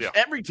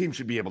 Every team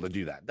should be able to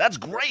do that. That's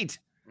great.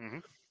 Mm-hmm.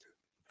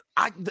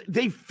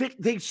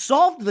 They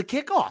solved the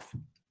kickoff.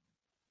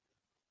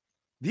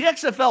 The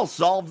XFL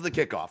solved the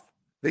kickoff.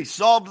 They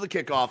solved the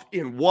kickoff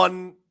in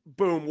 1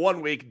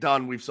 week,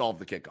 done. We've solved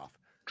the kickoff.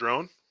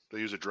 Drone? They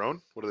use a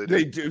drone? What do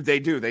they do? They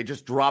do. They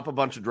just drop a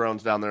bunch of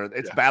drones down there.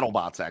 It's battle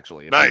bots,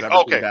 actually. Nice.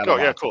 Okay.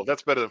 Oh, cool.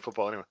 That's better than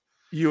football anyway.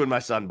 You and my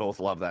son both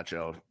love that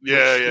show.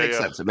 Makes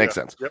sense. It makes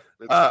sense. Yep.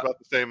 It's about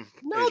the same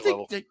age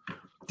level.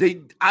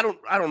 I don't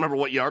remember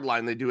what yard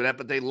line they do it at,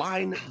 but they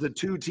line the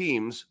two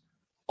teams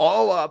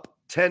all up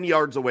 10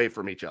 yards away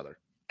from each other.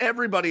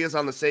 Everybody is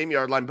on the same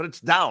yard line, but it's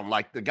down.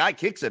 Like the guy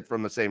kicks it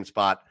from the same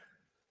spot,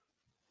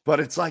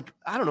 but it's like,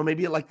 I don't know,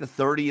 maybe at like the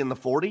 30 and the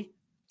 40.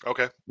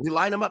 Okay. We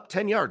line them up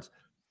 10 yards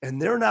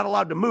and they're not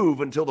allowed to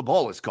move until the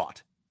ball is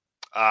caught.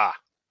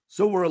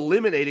 So we're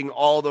eliminating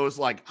all those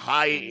like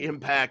high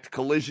impact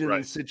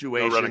collision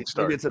situations. No running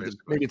start,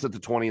 maybe it's at the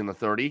 20 and the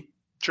 30.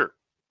 Sure.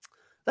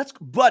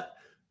 But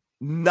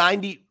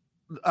 90,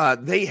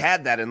 they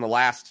had that in the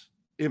last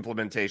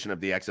implementation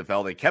of the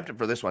XFL. They kept it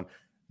for this one.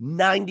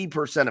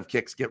 90% of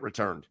kicks get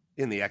returned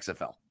in the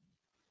XFL.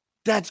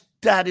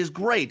 That is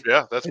great.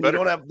 Yeah, that's better.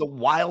 You don't have the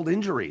wild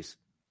injuries.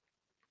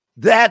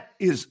 That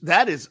is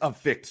a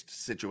fixed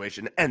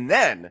situation. And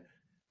then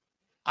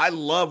I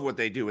love what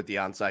they do with the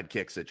onside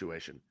kick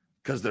situation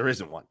because there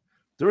isn't one.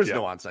 There is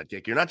no onside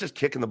kick. You're not just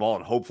kicking the ball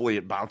and hopefully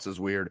it bounces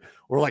weird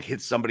or like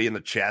hits somebody in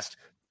the chest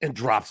and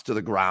drops to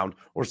the ground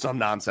or some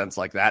nonsense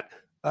like that.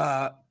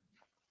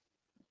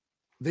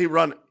 They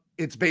run.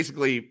 It's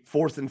basically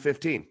 4th and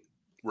 15.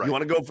 Right. You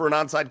want to go for an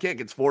onside kick,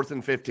 it's 4th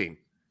and 15.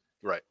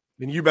 Right.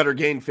 And you better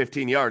gain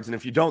 15 yards. And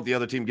if you don't, the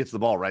other team gets the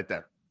ball right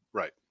there.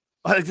 Right.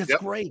 It's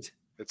great.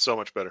 It's so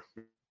much better.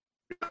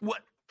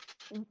 What?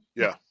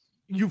 Yeah.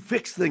 You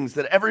fix things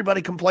that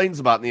everybody complains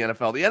about in the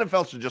NFL. The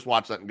NFL should just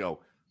watch that and go,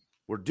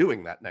 we're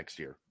doing that next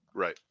year.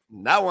 Right.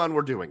 Now on,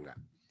 we're doing that.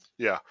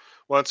 Yeah.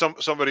 Well, and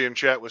somebody in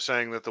chat was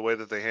saying that the way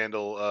that they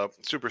handle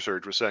Super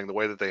Surge was saying the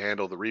way that they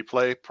handle the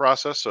replay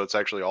process. So it's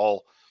actually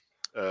all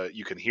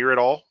you can hear it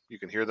all. You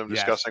can hear them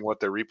discussing what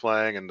they're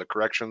replaying and the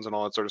corrections and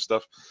all that sort of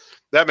stuff.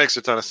 That makes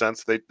a ton of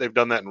sense. They've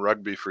done that in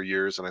rugby for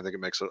years, and I think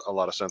it makes a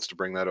lot of sense to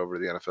bring that over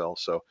to the NFL.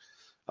 So,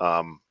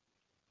 I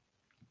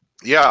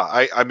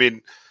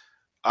mean,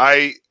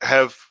 I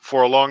have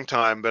for a long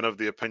time been of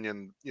the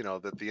opinion,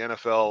 that the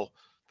NFL,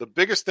 the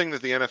biggest thing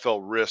that the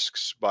NFL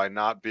risks by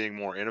not being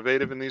more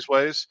innovative in these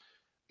ways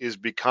is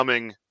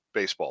becoming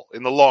baseball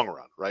in the long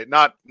run, right?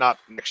 Not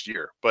next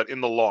year, but in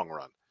the long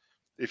run.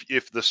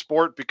 If the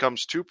sport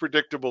becomes too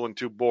predictable and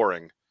too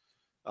boring,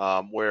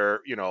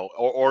 where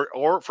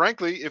or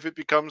frankly, if it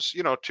becomes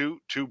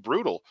too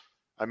brutal.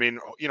 I mean,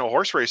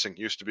 horse racing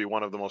used to be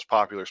one of the most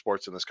popular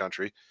sports in this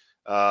country.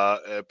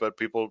 but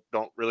people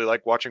don't really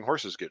like watching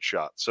horses get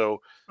shot.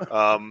 So,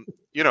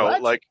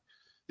 What? like,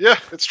 yeah,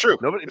 it's true.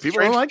 Nobody, It's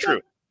people don't like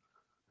true.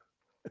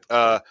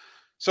 that?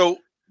 So,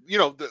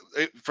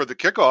 for the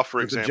kickoff,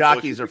 for The example,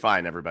 jockeys are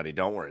fine. Everybody,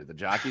 don't worry. The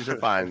jockeys are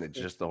fine. It's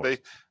just the horses.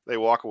 they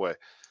walk away.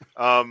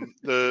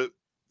 The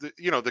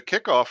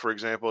kickoff, for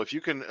example, if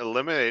you can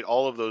eliminate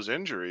all of those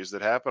injuries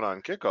that happen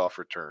on kickoff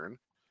return,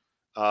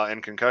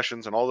 and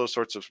concussions and all those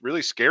sorts of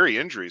really scary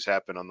injuries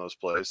happen on those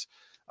plays,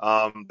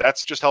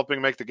 that's just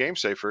helping make the game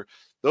safer.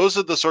 Those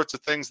are the sorts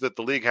of things that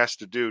the league has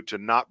to do to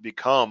not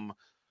become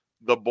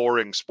the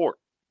boring sport.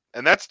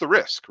 And that's the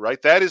risk,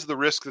 right? That is the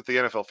risk that the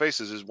NFL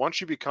faces, is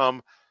once you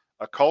become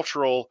a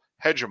cultural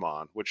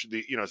hegemon, which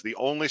is the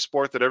only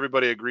sport that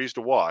everybody agrees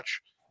to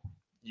watch,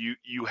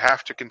 you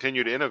have to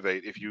continue to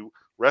innovate. If you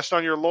rest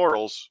on your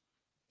laurels,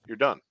 you're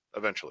done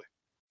eventually.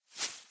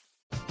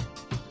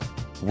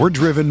 We're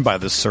driven by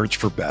the search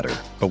for better.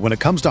 But when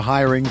it comes to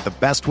hiring, the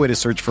best way to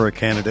search for a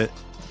candidate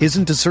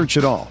isn't to search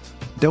at all.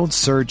 Don't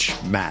search,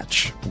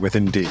 match with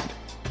Indeed.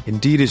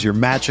 Indeed is your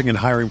matching and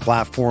hiring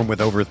platform with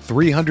over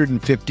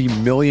 350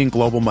 million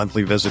global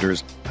monthly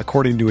visitors,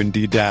 according to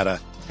Indeed data,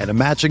 and a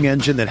matching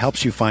engine that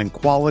helps you find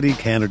quality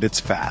candidates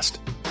fast.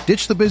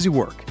 Ditch the busy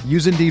work.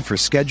 Use Indeed for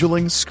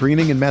scheduling,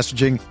 screening, and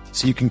messaging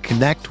so you can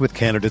connect with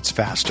candidates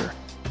faster.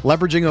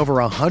 Leveraging over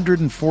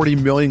 140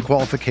 million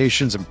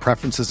qualifications and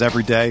preferences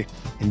every day,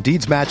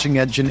 Indeed's matching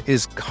engine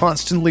is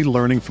constantly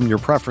learning from your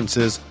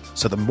preferences,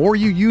 so the more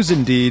you use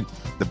Indeed,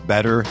 the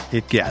better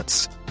it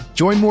gets.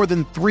 Join more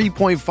than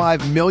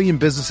 3.5 million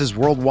businesses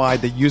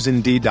worldwide that use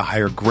Indeed to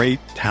hire great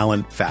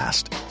talent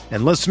fast.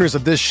 And listeners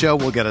of this show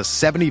will get a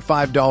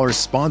 $75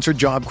 sponsored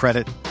job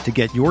credit to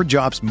get your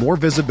jobs more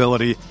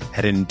visibility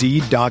at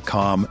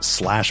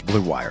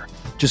Indeed.com/Blue Wire.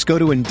 Just go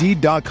to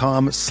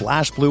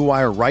Indeed.com/Blue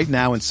Wire right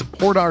now and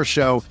support our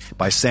show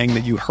by saying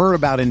that you heard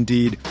about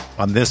Indeed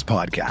on this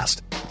podcast.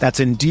 That's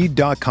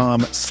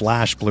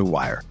Indeed.com/Blue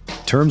Wire.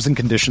 Terms and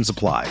conditions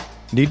apply.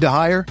 Need to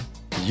hire?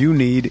 You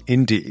need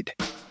Indeed.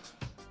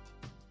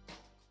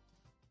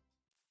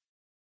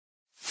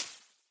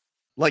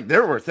 Like,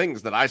 there were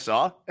things that I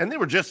saw, and they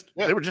were just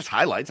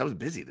highlights. I was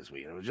busy this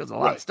weekend. It was just a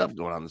lot of stuff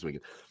going on this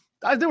weekend.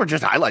 They were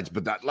just highlights,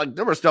 but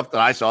there were stuff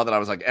that I saw that I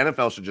was like,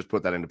 NFL should just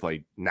put that into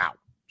play now.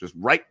 Just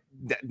right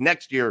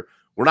next year,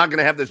 we're not going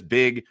to have this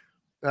big,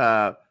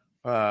 we're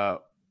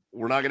not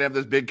going to have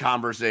this big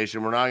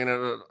conversation. We're not going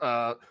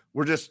to,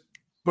 we're just,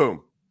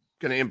 boom,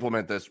 going to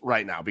implement this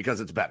right now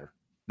because it's better.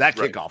 That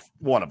kickoff,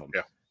 one of them.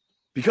 Yeah.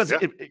 Because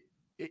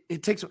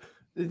it takes,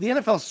 the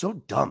NFL is so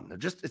dumb.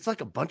 It's like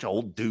a bunch of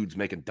old dudes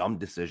making dumb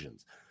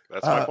decisions.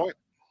 That's my point.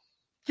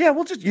 Yeah,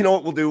 we'll just, you know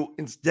what we'll do?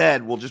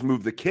 Instead, we'll just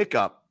move the kick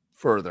up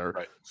further.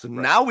 Right. So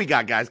now we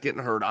got guys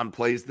getting hurt on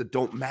plays that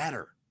don't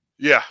matter.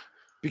 Yeah.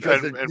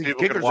 Because the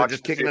kickers are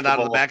just kicking it out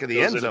of the back of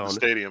the end zone. The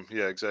stadium.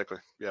 Yeah, exactly.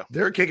 Yeah.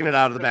 They're kicking it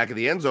out of the back of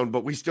the end zone,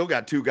 but we still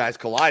got two guys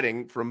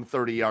colliding from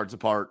 30 yards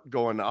apart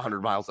going 100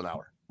 miles an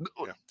hour.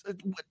 Yeah.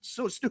 It's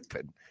so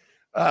stupid.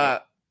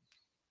 Where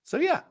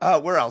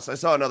else? I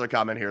saw another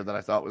comment here that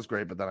I thought was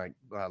great, but then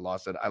I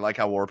lost it. I like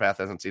how Warpath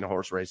hasn't seen a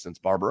horse race since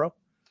Barbaro.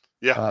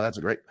 Yeah. That's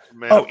a great.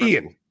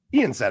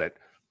 Ian said it.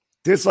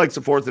 Dislikes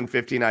the 4th and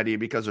 15 idea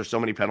because there's so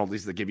many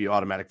penalties that give you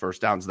automatic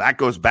first downs. That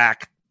goes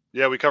back.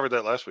 Yeah, we covered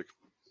that last week.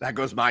 That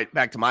goes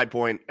back to my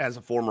point as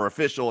a former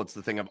official. It's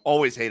the thing I've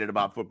always hated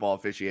about football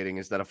officiating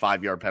is that a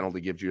 5-yard penalty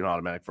gives you an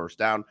automatic first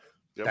down.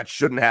 Yep. That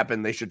shouldn't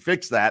happen. They should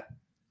fix that.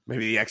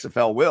 Maybe the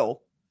XFL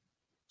will,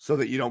 so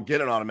that you don't get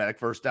an automatic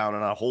first down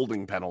and a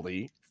holding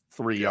penalty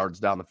 3 yards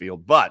down the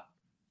field. But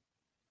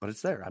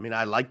it's there. I mean,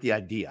 I like the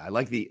idea. I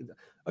like the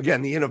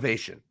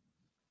innovation.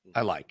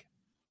 I like.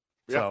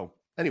 Yep. So,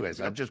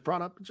 anyways, I just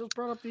brought up the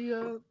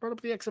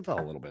XFL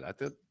a little bit. I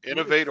thought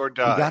innovate or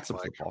die. We got some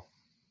football.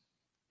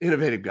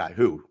 Innovative guy.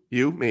 Who?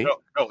 You? Me?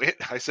 No.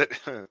 I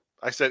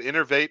said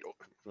innovate.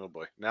 Oh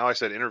boy. Now I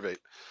said innovate.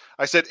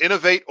 I said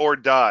innovate or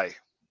die.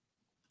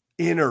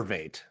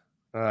 Innervate,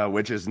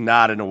 which is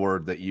not in a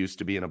word that used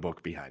to be in a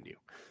book behind you.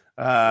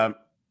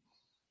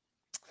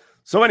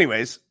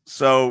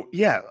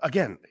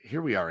 Again,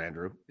 here we are,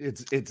 Andrew.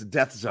 It's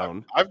death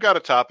zone. I've got a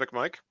topic,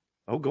 Mike.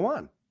 Oh, go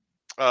on.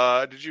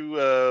 Did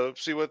you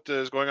see what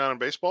is going on in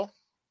baseball?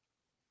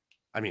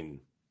 I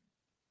mean,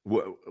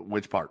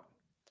 which part?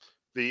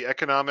 The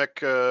Economic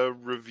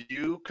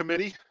Review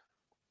Committee.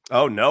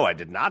 Oh no, I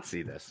did not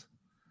see this.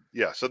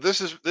 Yeah, so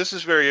this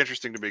is very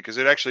interesting to me because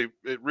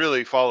it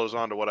really follows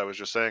on to what I was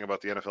just saying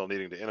about the NFL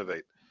needing to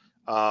innovate.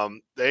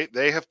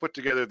 They have put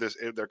together this.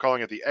 They're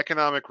calling it the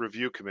Economic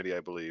Review Committee, I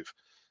believe,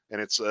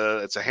 and it's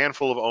a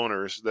handful of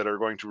owners that are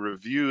going to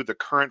review the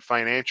current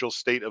financial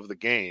state of the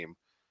game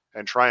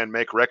and try and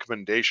make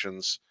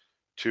recommendations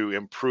to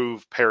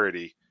improve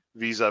parity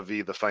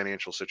vis-a-vis the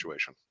financial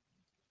situation.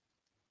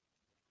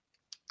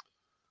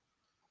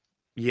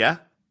 Yeah.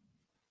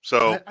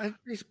 So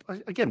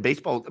again,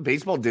 baseball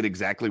did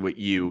exactly what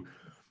you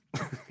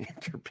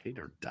interpret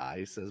or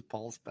die, says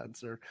Paul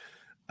Spencer.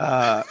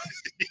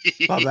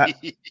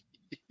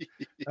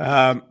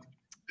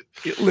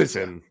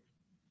 Listen,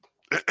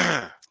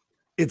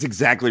 It's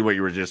exactly what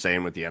you were just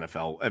saying with the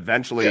NFL.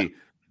 Eventually,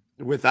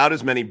 without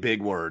as many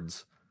big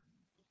words,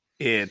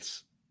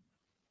 it's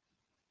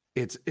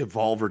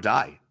evolve or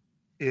die.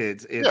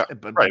 But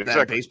that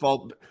exactly.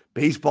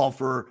 baseball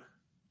for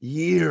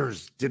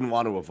years didn't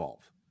want to evolve.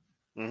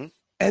 Mm-hmm.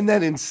 And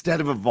then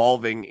instead of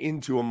evolving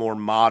into a more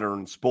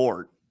modern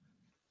sport,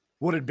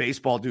 what did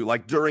baseball do?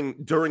 Like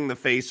during the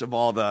face of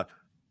all the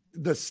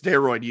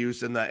steroid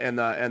use and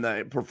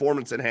the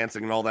performance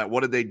enhancing and all that,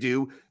 what did they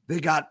do? They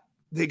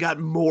got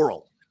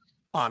moral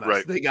on us.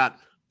 Right.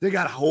 They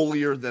got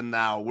holier than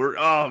thou.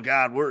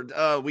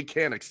 We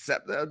can't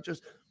accept that.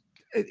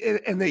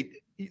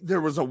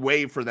 There was a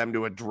way for them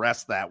to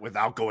address that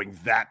without going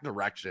that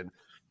direction,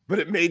 but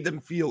it made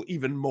them feel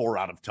even more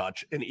out of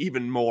touch and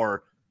even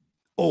more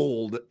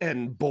old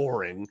and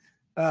boring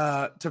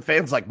to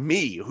fans like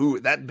me, who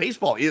that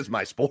baseball is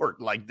my sport.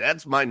 Like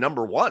that's my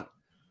number one.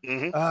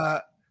 Mm-hmm.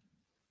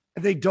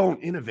 They don't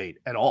innovate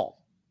at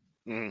all.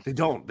 Mm-hmm. They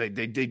don't. They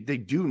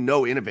do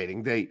no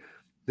innovating. They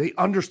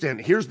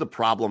understand. Here's the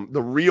problem.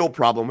 The real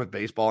problem with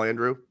baseball,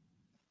 Andrew,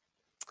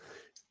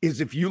 is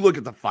if you look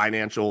at the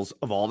financials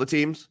of all the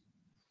teams,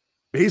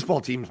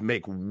 baseball teams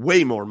make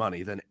way more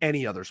money than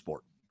any other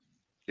sport.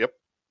 Yep.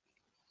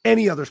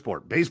 Any other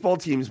sport. Baseball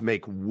teams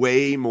make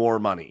way more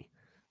money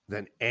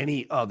than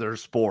any other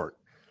sport.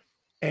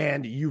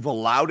 And you've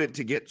allowed it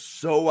to get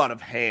so out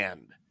of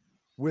hand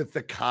with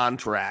the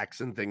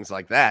contracts and things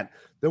like that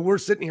we're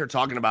sitting here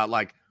talking about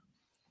like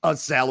a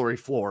salary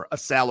floor, a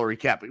salary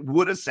cap.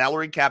 Would a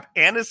salary cap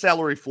and a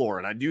salary floor,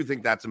 and I do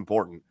think that's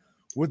important,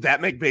 would that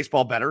make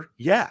baseball better?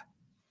 Yeah.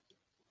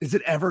 Is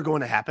it ever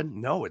going to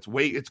happen? No, it's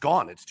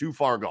gone. It's too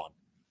far gone.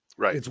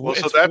 Right. It's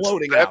that's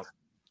floating out.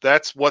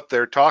 That's what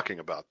they're talking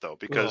about, though,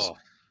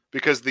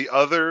 because the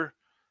other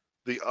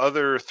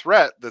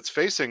threat that's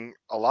facing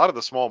a lot of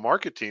the small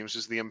market teams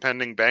is the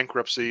impending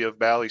bankruptcy of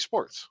Bally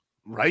Sports.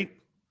 Right.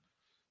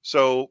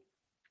 So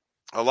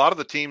a lot of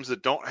the teams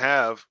that don't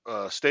have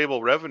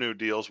stable revenue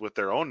deals with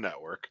their own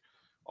network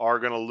are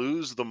going to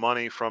lose the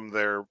money from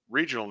their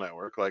regional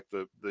network, like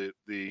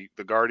the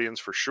Guardians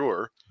for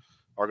sure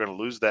are going to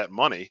lose that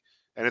money,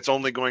 and it's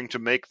only going to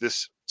make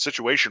this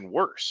situation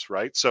worse,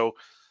 right? So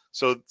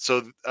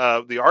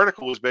the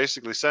article was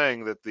basically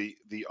saying that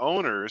the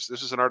owners,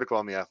 this is an article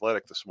on The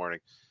Athletic this morning,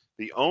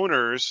 the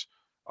owners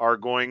are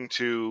going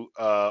to,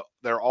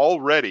 they're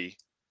already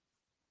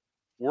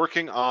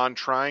working on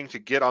trying to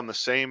get on the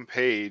same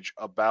page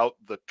about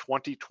the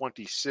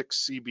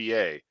 2026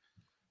 CBA,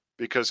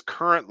 because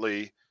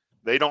currently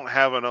they don't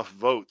have enough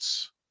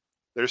votes.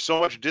 There's so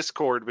much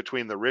discord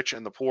between the rich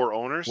and the poor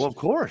owners. Well, of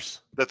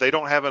course. That they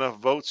don't have enough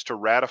votes to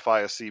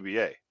ratify a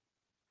CBA.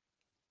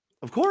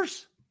 Of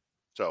course.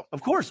 So,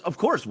 of course.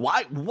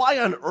 Why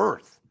on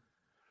earth?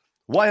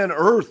 Why on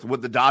earth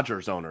would the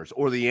Dodgers owners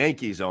or the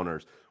Yankees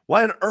owners,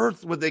 why on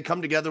earth would they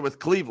come together with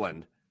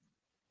Cleveland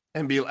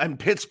and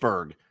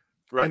Pittsburgh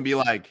and be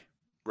like,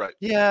 right.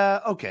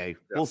 Yeah, okay,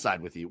 we'll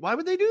side with you. Why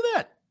would they do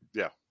that?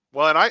 Yeah.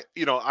 Well,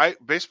 and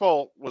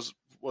baseball was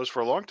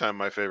for a long time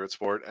my favorite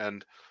sport,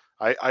 and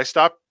I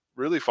stopped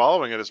really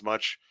following it as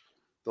much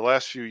the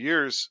last few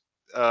years.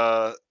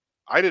 I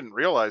didn't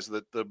realize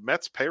that the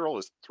Mets payroll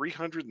is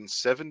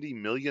 $370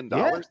 million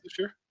this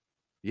year.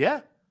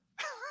 Yeah.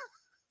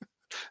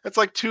 That's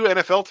like 2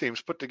 NFL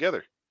teams put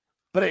together.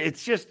 But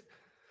it's just,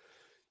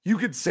 you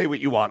could say what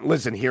you want.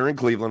 Listen, here in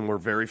Cleveland, we're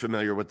very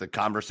familiar with the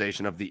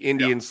conversation of the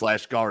Indians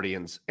 /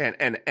 Guardians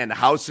and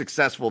how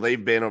successful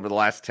they've been over the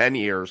last 10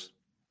 years.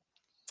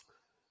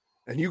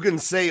 And you can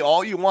say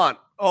all you want.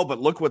 Oh,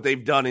 but look what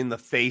they've done in the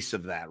face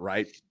of that,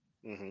 right?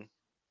 Mm-hmm.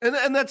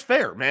 And that's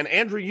fair, man.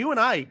 Andrew, you and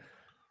I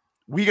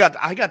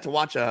got to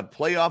watch a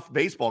playoff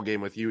baseball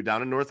game with you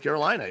down in North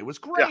Carolina. It was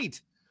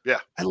great. Yeah.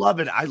 I love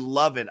it.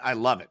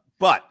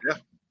 But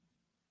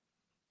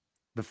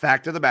the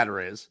fact of the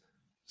matter is,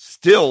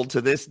 still to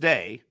this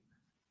day,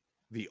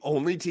 the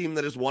only team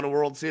that has won a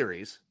World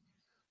Series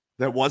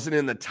that wasn't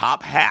in the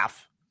top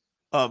half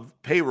of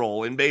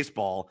payroll in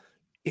baseball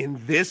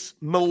in this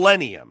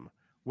millennium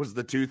was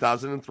the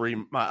 2003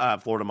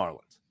 Florida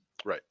Marlins.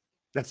 Right.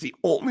 That's the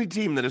only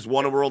team that has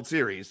won a World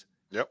Series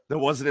that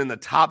wasn't in the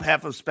top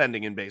half of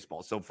spending in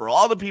baseball. So for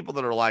all the people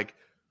that are like,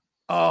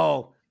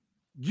 oh,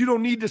 you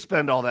don't need to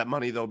spend all that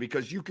money, though,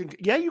 because you can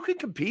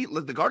compete.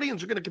 The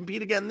Guardians are going to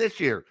compete again this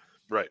year.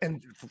 Right.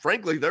 And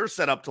frankly, they're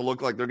set up to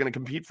look like they're going to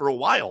compete for a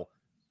while.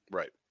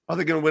 Right. Are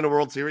they going to win a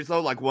World Series,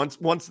 though? Like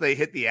once they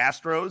hit the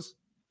Astros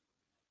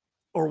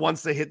or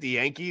once they hit the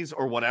Yankees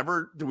or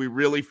whatever, do we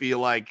really feel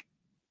like,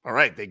 all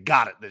right, they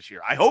got it this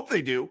year? I hope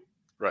they do.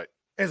 Right.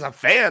 As a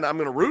fan, I'm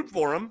going to root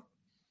for them.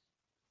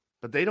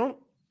 But they don't.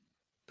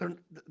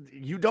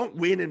 You don't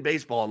win in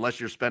baseball unless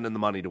you're spending the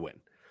money to win.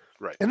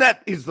 Right. And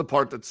that is the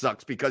part that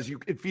sucks because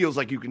it feels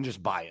like you can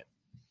just buy it.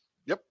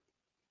 Yep.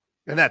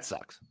 And that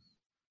sucks.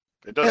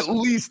 It does. At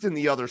least in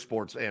the other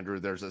sports, Andrew,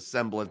 there's a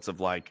semblance of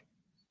like,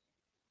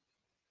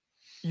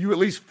 you at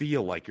least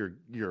feel like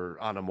you're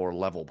on a more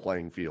level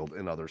playing field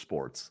in other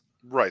sports.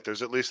 Right.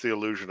 There's at least the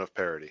illusion of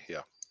parity.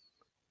 Yeah.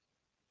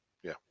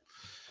 Yeah.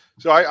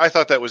 So I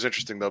thought that was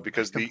interesting though,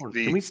 because the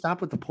Can we stop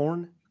with the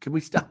porn? Can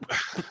we stop?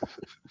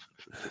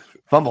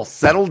 Fumble,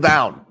 settle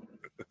down.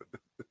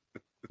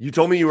 You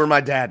told me you were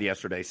my dad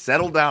yesterday.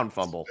 Settle down,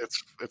 Fumble.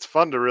 It's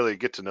fun to really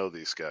get to know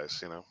these guys,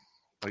 you know.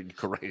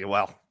 Correct.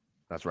 Well,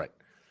 that's right.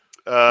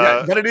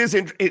 Yeah, but it is.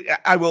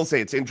 I will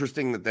say it's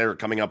interesting that they're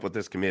coming up with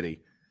this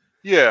committee.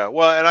 Yeah,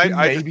 well, and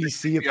I maybe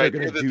see if they're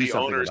going to do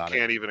something about it. The owners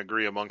can't even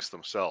agree amongst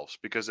themselves,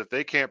 because if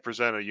they can't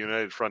present a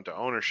united front to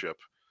ownership,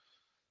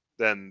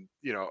 then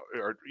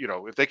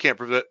if they can't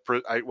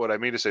what I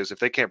mean to say is if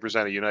they can't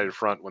present a united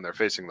front when they're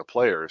facing the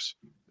players,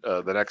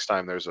 the next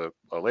time there's a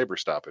labor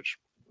stoppage,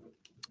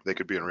 they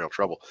could be in real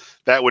trouble.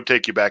 That would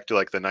take you back to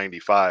like the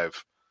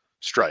 '95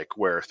 strike,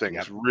 where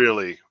things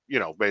really,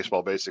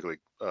 baseball basically,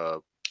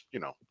 offed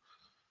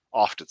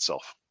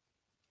itself.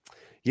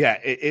 Yeah,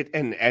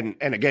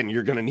 and again,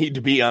 you're going to need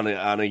to be on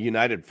a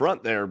united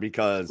front there,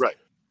 because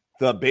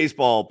the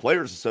Baseball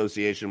Players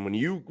Association, when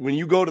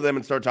you go to them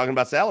and start talking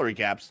about salary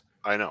caps,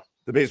 I know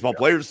the Baseball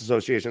Players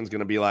Association is going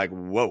to be like,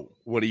 "Whoa,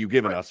 what are you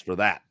giving us for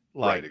that?"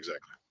 Right,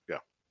 exactly. Yeah,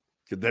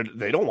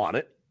 they don't want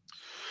it.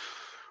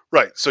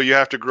 Right, so you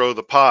have to grow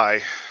the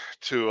pie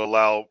to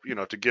allow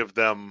to give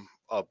them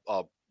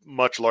a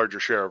much larger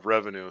share of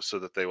revenue, so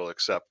that they will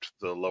accept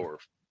the lower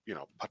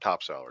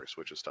top salaries,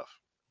 which is tough.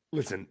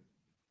 Listen.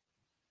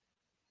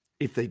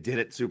 If they did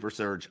it Super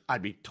Surge,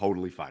 I'd be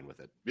totally fine with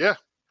it. Yeah,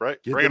 right.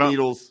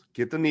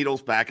 Get the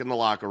needles back in the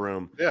locker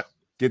room. Yeah.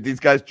 Get these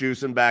guys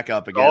juicing back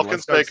up again. All can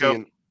stake up.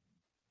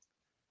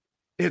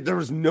 There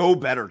was no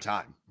better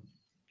time.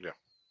 Yeah.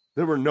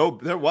 There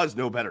was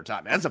no better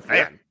time. As a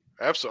fan.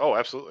 Yeah.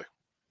 Absolutely.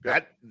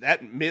 Yeah.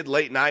 That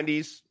mid-late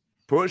 90s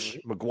push,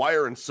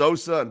 McGuire and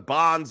Sosa and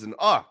Bonds, and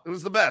it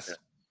was the best.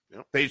 Yeah.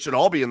 Yep. They should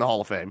all be in the Hall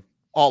of Fame.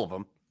 All of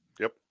them.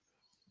 Yep.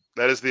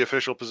 That is the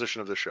official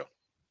position of this show.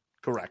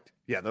 Correct.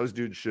 Yeah, those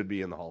dudes should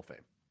be in the Hall of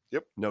Fame.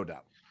 Yep. No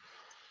doubt.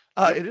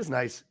 It is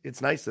nice.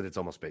 It's nice that it's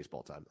almost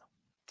baseball time, though.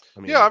 I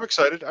mean, I'm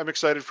excited. I'm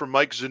excited for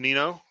Mike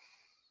Zunino.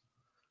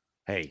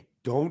 Hey,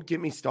 don't get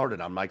me started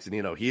on Mike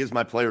Zunino. He is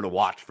my player to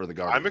watch for the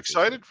Guardians. I'm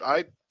excited.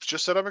 I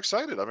just said I'm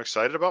excited. I'm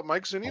excited about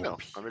Mike Zunino.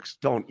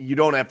 You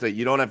don't have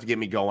to get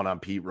me going on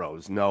Pete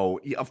Rose. No,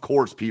 of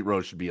course Pete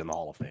Rose should be in the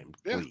Hall of Fame.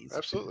 Please. Yeah,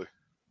 absolutely.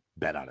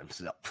 Bet on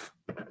himself.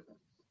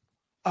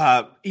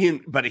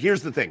 Ian, but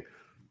here's the thing.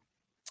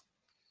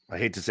 I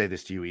hate to say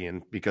this to you,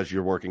 Ian, because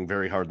you're working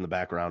very hard in the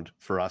background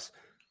for us.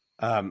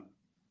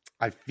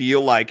 I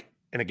feel like,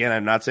 and again,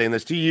 I'm not saying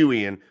this to you,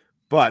 Ian,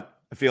 but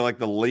I feel like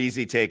the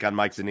lazy take on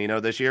Mike Zunino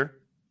this year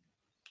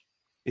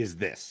is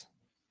this.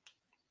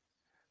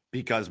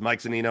 Because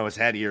Mike Zunino has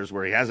had years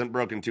where he hasn't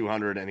broken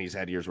 200, and he's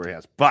had years where he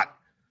has. But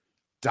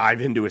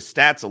dive into his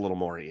stats a little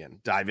more,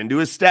 Ian. Dive into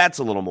his stats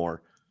a little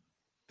more.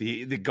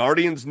 The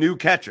Guardians' new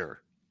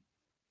catcher,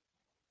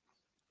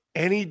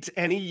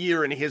 any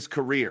year in his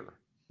career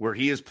where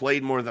he has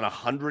played more than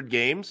 100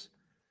 games,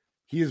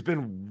 he has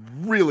been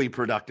really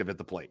productive at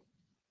the plate.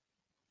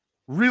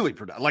 Really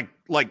productive.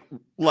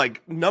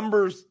 Like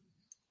numbers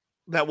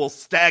that will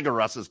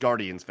stagger us as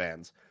Guardians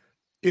fans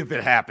if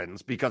it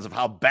happens, because of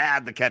how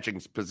bad the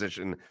catching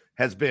position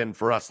has been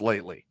for us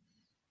lately.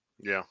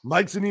 Yeah.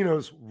 Mike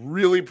Zunino's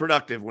really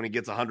productive when he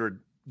gets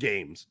 100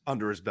 games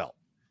under his belt.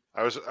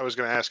 I was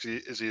going to ask,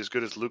 is he as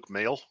good as Luke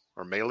Maile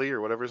or Maley or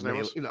whatever his name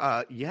is?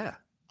 Yeah.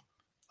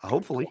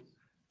 Hopefully.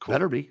 Cool.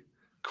 Better be.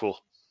 Cool.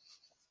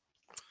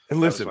 And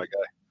listen,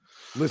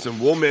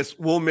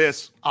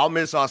 I'll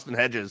miss Austin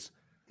Hedges.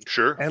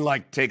 Sure. And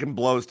like taking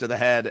blows to the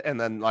head and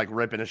then like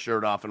ripping his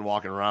shirt off and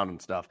walking around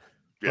and stuff.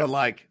 Yeah. But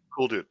like,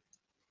 cool dude.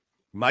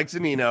 Mike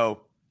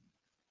Zunino,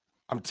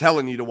 I'm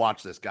telling you to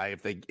watch this guy.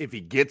 If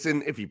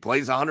he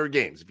plays 100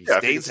 games, if he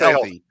stays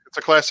healthy. It's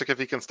a classic if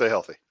he can stay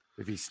healthy.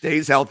 If he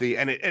stays healthy,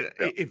 and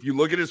if you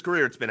look at his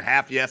career, it's been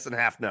half yes and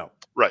half no.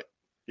 Right.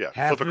 Yeah.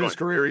 Half of his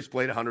career he's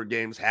played 100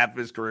 games, half of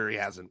his career he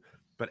hasn't.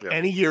 But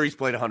any year he's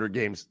played 100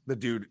 games, the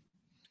dude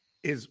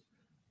is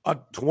a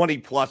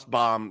 20-plus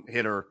bomb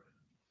hitter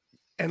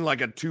and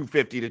like a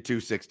 250 to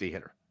 260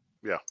 hitter.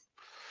 Yeah.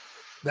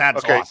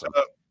 That's awesome.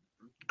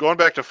 Going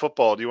back to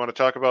football, do you want to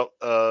talk about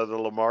the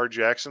Lamar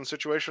Jackson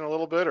situation a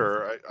little bit?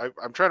 Or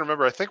I'm trying to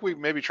remember. I think we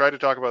maybe tried to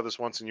talk about this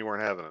once and you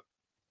weren't having it.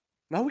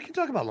 No, we can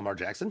talk about Lamar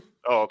Jackson.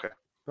 Oh, okay.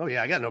 Oh,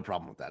 yeah, I got no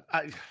problem with that.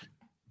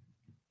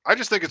 I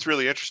just think it's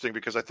really interesting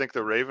because I think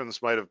the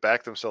Ravens might have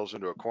backed themselves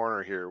into a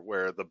corner here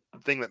where the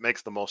thing that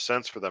makes the most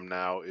sense for them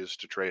now is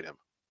to trade him.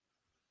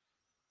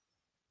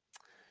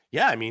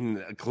 Yeah, I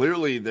mean,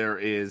 clearly there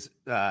is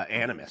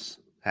animus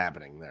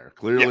happening there.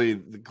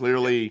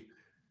 Clearly.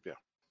 Yeah.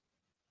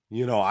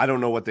 You know, I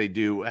don't know what they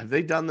do. Have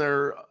they done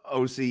their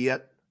OC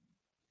yet?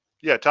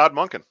 Yeah, Todd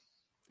Monken.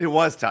 It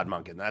was Todd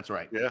Monken. That's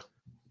right. Yeah.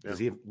 Does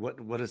he have,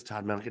 what is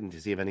Todd Monken?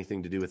 Does he have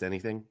anything to do with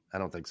anything? I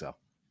don't think so.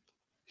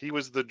 He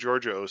was the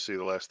Georgia OC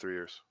the last 3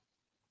 years.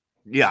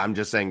 Yeah, I'm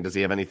just saying, does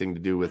he have anything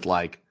to do with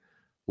like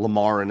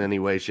Lamar in any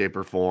way, shape,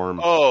 or form?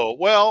 Oh,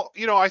 well,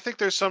 you know, I think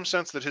there's some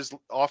sense that his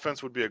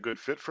offense would be a good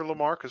fit for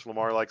Lamar because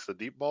Lamar likes the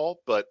deep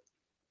ball, but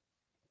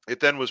It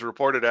then was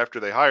reported after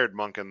they hired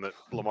Monken that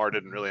Lamar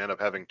didn't really end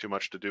up having too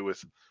much to do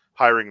with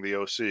hiring the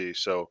OC.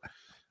 So,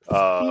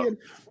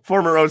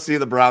 former OC of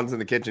the Browns in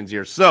the kitchens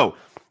here. So,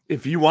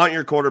 if you want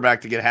your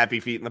quarterback to get happy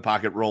feet in the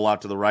pocket, roll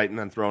out to the right, and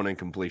then throw an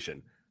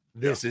incompletion,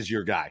 this is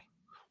your guy.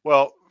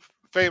 Well,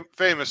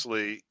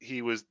 famously,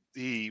 he was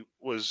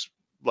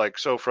like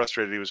so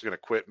frustrated he was going to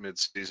quit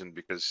mid-season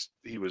because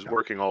he was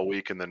working all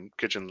week, and then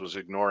Kitchens was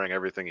ignoring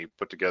everything he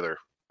put together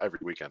every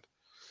weekend.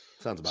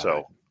 Sounds about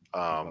so.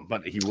 Right.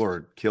 But he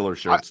wore killer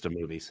shirts to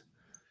movies.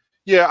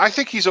 Yeah, I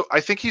think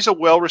he's a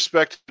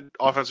well-respected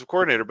offensive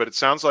coordinator, but it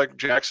sounds like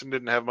Jackson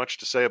didn't have much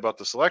to say about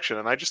the selection,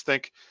 and I just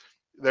think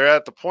they're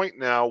at the point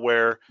now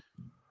where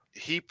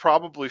he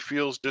probably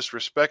feels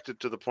disrespected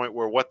to the point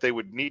where what they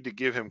would need to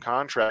give him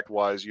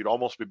contract-wise, you'd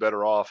almost be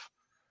better off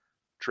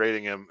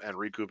trading him and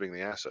recouping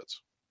the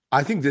assets.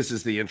 I think this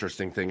is the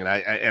interesting thing,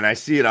 and I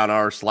see it on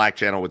our Slack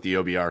channel with the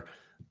OBR.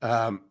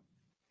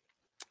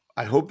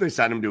 I hope they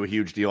sign him to a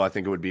huge deal. I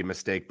think it would be a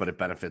mistake, but it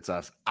benefits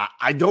us.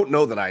 I don't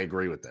know that I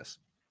agree with this.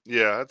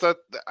 Yeah,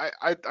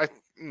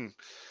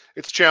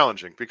 it's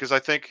challenging because I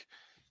think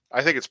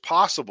it's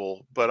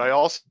possible, but I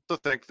also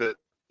think that,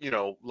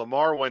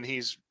 Lamar, when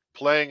he's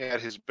playing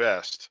at his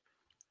best,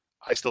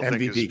 I still think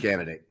MVP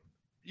candidate.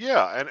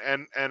 Yeah,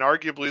 and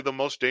arguably the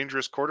most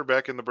dangerous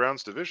quarterback in the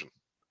Browns division.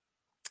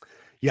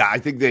 Yeah, I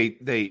think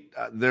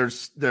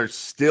there's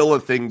still a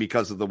thing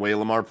because of the way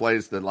Lamar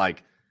plays that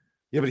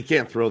yeah, but he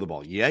can't throw the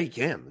ball. Yeah, he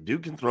can. The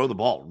dude can throw the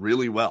ball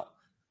really well.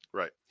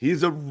 Right.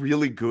 He's a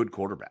really good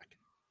quarterback.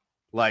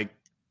 Yeah.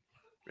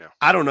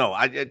 I don't know.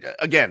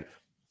 Again,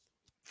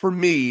 for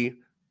me,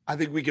 I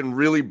think we can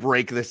really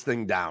break this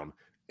thing down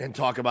and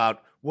talk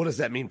about what does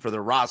that mean for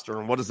their roster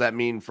and what does that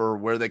mean for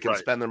where they can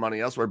spend their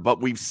money elsewhere.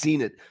 But we've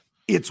seen it.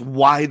 It's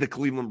why the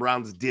Cleveland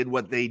Browns did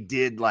what they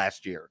did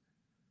last year.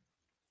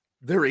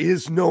 There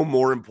is no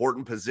more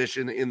important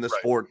position in the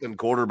sport than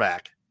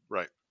quarterback.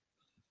 Right.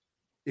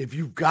 If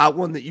you've got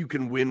one that you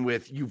can win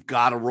with, you've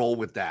got to roll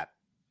with that.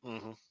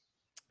 Mm-hmm.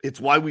 It's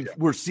why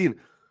we're seeing,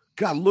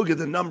 God, look at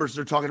the numbers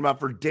they're talking about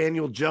for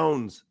Daniel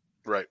Jones.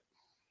 Right.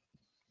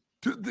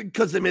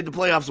 Because they made the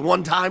playoffs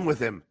one time with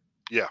him.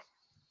 Yeah.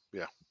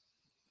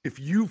 If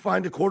you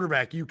find a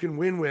quarterback you can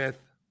win with,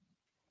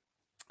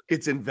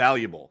 it's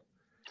invaluable.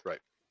 Right.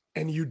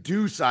 And you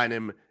do sign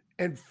him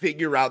and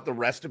figure out the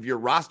rest of your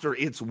roster.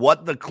 It's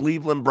what the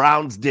Cleveland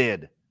Browns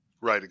did.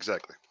 Right,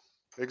 exactly.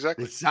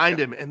 They signed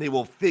him, and they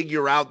will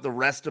figure out the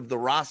rest of the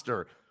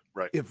roster.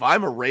 Right. If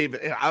I'm a Raven,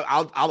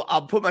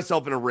 I'll put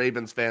myself in a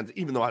Ravens fans,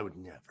 even though I would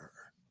never.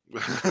 I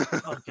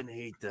fucking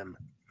hate them.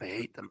 I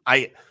hate them.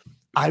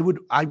 I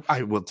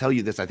will tell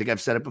you this. I think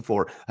I've said it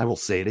before. I will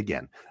say it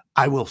again.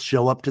 I will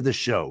show up to the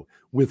show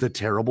with a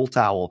terrible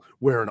towel,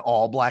 wearing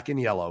all black and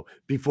yellow,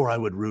 before I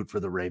would root for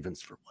the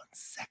Ravens for 1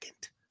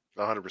 second.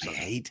 100%.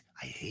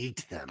 I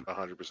hate them.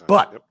 100%.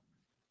 But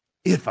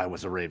if I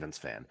was a Ravens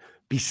fan,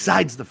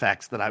 besides the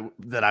facts that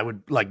I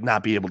would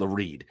not be able to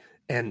read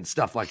and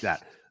stuff like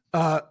that,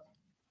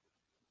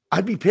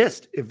 I'd be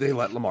pissed if they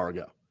let Lamar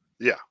go.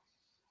 Yeah.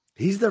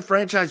 He's their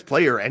franchise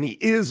player, and he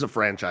is a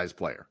franchise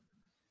player.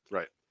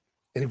 Right.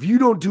 And if you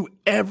don't do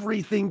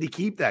everything to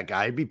keep that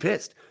guy, I'd be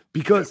pissed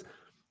because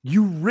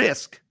you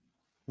risk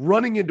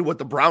running into what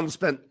the Browns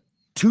spent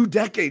 2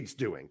 decades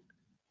doing.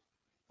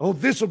 Oh,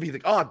 this will be we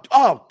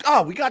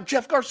got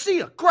Jeff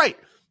Garcia. Great.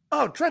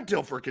 Oh, Trent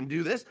Dilfer can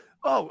do this.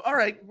 Oh, all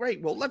right,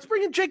 great. Well, let's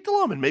bring in Jake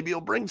Delhomme, and maybe he'll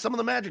bring some of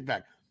the magic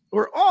back.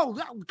 Or,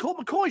 Colt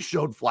McCoy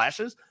showed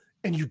flashes,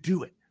 and you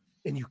do it,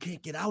 and you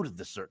can't get out of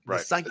the cycle.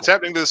 It's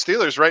happening to the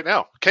Steelers right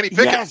now. Kenny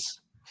Pickett.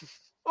 Yes.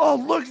 Oh,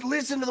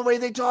 listen to the way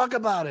they talk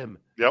about him.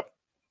 Yep.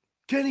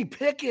 Kenny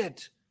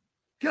Pickett.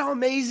 Look how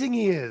amazing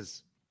he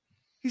is.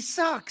 He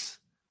sucks.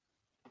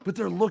 But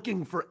they're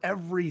looking for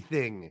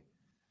everything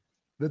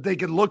that they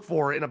can look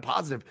for in a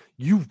positive.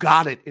 You've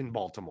got it in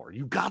Baltimore.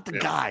 You got the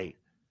guy.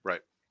 Right.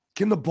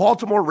 Could the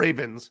Baltimore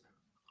Ravens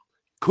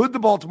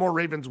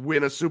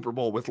win a Super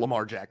Bowl with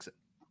Lamar Jackson?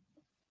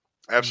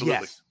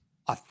 Absolutely. Yes.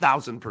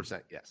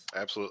 1,000% yes.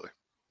 Absolutely.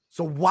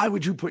 So why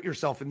would you put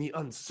yourself in the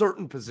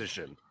uncertain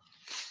position?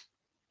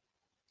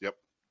 Yep.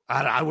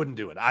 I wouldn't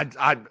do it.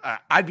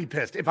 I'd be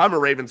pissed. If I'm a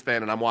Ravens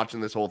fan and I'm watching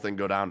this whole thing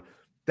go down,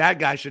 that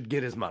guy should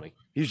get his money.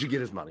 He should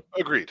get his money.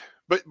 Agreed.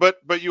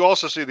 But you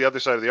also see the other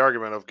side of the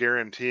argument of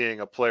guaranteeing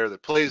a player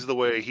that plays the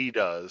way he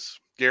does,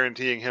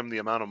 guaranteeing him the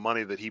amount of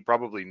money that he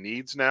probably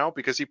needs now,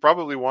 because he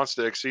probably wants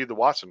to exceed the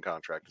Watson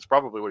contract. It's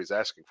probably what he's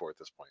asking for at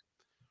this point.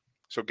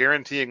 So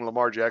guaranteeing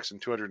Lamar Jackson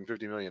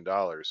 $250 million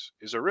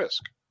is a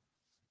risk.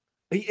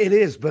 It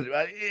is, but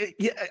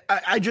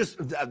I just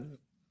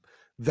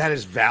that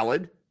is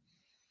valid.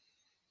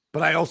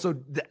 But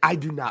I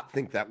do not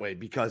think that way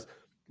because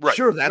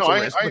sure, that's a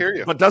risk. I hear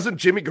you. But doesn't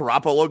Jimmy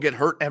Garoppolo get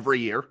hurt every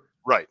year?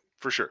 Right,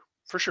 for sure.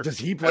 Does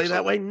he play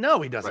that way?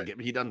 No, he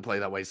doesn't. He doesn't play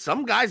that way.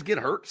 Some guys get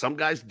hurt, some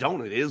guys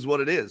don't. It is what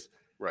it is.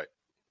 Right.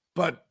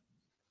 But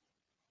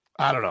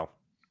I don't know.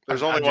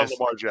 There's only one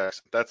Lamar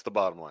Jackson. That's the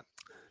bottom line.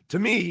 To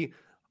me,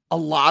 a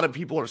lot of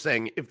people are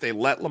saying if they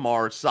let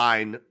Lamar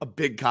sign a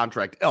big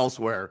contract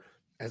elsewhere,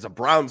 as a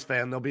Browns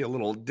fan, they'll be a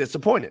little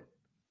disappointed.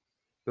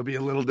 They'll be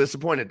a little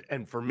disappointed.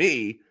 And for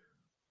me,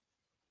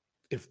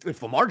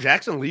 if Lamar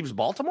Jackson leaves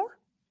Baltimore,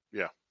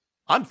 yeah,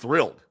 I'm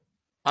thrilled.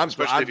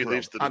 Especially if he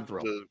leaves I'm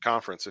thrilled. the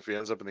conference, if he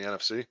ends up in the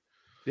NFC.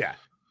 Yeah,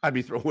 I'd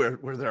be thrilled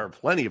where there are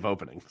plenty of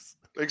openings.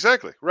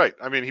 Exactly right.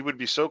 I mean, he would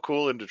be so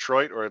cool in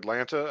Detroit or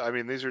Atlanta. I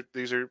mean, these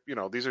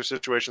are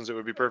situations that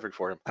would be perfect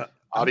for him.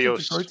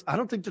 Adios. I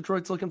don't think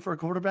Detroit's looking for a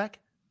quarterback.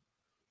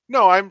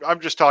 No, I'm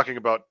just talking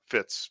about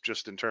Fitz,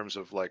 just in terms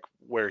of like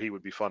where he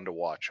would be fun to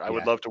watch. I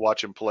would love to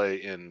watch him play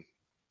in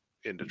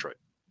Detroit.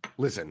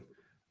 Listen,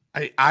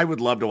 I would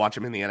love to watch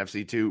him in the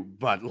NFC too,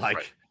 but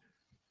like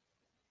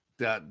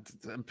the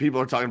people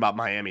are talking about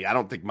Miami. I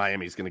don't think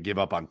Miami's going to give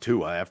up on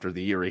Tua after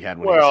the year he had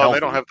when he was healthy. They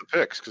don't have the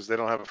picks because they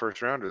don't have a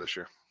first rounder this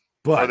year.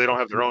 Or they don't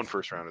have their own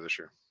first rounder this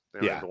year. They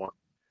only have the one.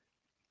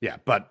 Yeah,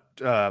 but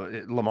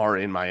Lamar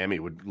in Miami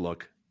would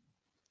look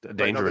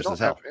dangerous as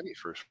hell. Have any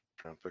first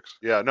round picks?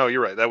 Yeah, no,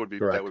 you're right. That would be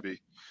correct. That would be.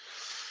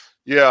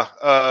 Yeah,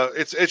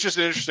 it's just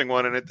an interesting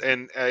one,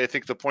 and I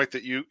think the point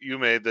that you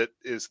made that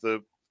is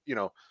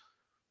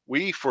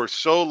we for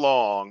so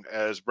long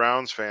as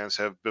Browns fans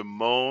have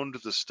bemoaned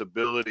the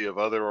stability of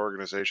other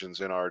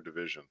organizations in our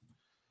division,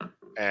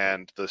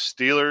 and the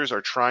Steelers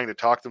are trying to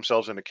talk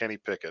themselves into Kenny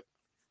Pickett.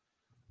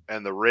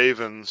 And the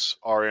Ravens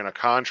are in a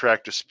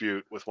contract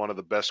dispute with one of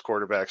the best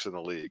quarterbacks in the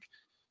league.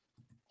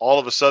 All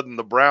of a sudden,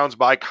 the Browns,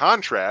 by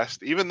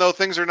contrast, even though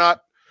things are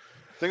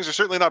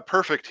certainly not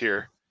perfect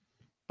here,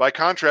 by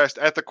contrast,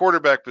 at the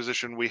quarterback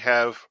position, we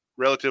have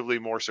relatively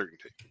more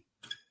certainty.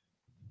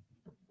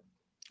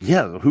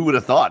 Yeah, who would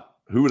have thought?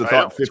 Who would have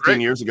thought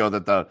 15 years ago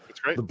that the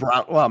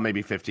Browns, well,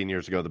 maybe 15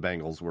 years ago, the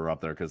Bengals were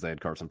up there because they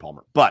had Carson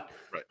Palmer. But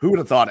who would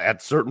have thought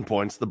at certain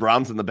points the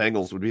Browns and the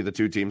Bengals would be the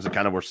two teams that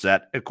kind of were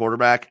set at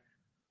quarterback?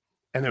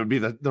 And it would be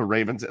the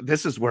Ravens.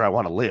 This is where I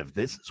want to live.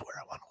 This is where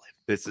I want to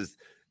live.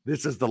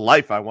 This is the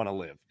life I want to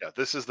live. Yeah,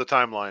 this is the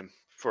timeline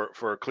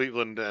for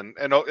Cleveland and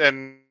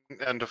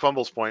to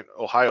Fumble's point,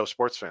 Ohio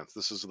sports fans.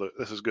 This is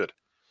good.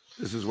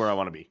 This is where I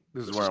want to be.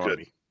 This is where I want to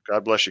be.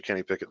 God bless you,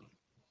 Kenny Pickett.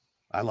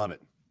 I love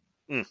it.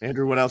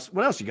 Andrew, what else?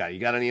 What else you got? You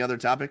got any other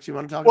topics you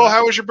want to talk about? Well,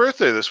 how was your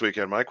birthday this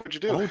weekend, Mike? What'd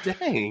you do? Oh,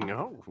 dang!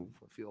 Oh,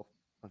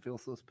 I feel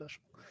so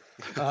special.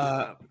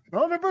 Well,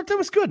 my birthday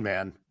was good,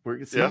 man.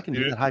 I can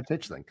do that high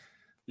pitch thing.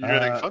 You do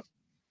anything fun?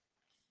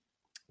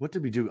 What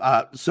did we do?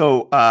 I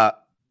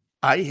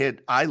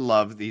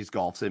love these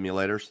golf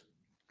simulators.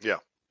 Yeah.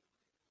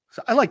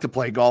 So I like to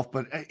play golf,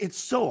 but it's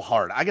so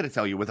hard. I got to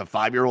tell you, with a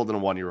 5-year-old and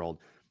a 1-year-old,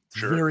 it's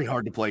very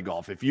hard to play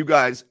golf. If you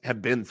guys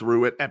have been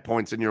through it at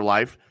points in your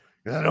life,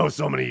 I know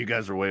so many of you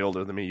guys are way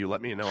older than me. You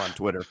let me know on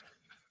Twitter.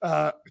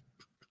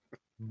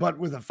 But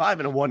with a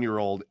 5 and a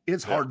 1-year-old,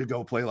 it's hard to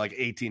go play like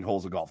 18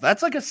 holes of golf.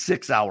 That's like a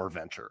 6-hour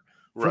venture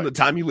from the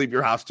time you leave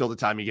your house till the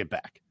time you get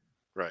back.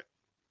 Right.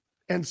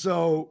 And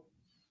so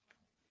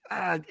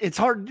it's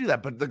hard to do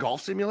that. But the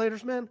golf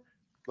simulators, man.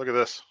 Look at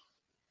this.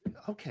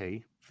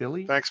 Okay,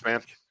 Philly. Thanks,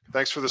 man.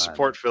 Thanks for the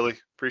support, Philly.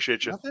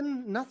 Appreciate you.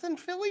 Nothing,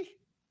 Philly,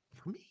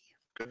 for me.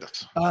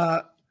 Goodness.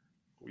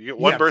 You get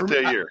one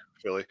birthday a year,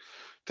 Philly.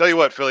 Tell you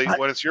what, Philly,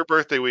 when it's your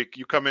birthday week,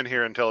 you come in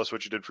here and tell us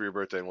what you did for your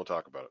birthday, and we'll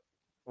talk about it.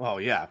 Oh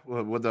yeah.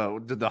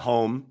 Did the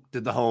home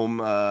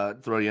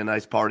throw you a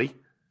nice party,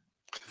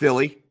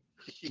 Philly?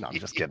 No, I'm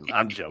just kidding.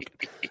 I'm joking.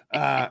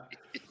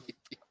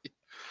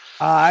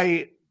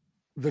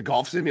 The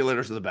golf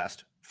simulators are the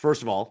best.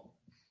 First of all,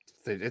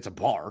 it's a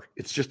bar.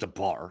 It's just a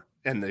bar,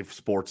 and they've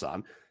sports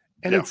on,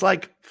 and it's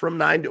like from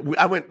 9 to.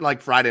 I went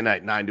like Friday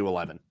night, 9 to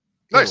 11.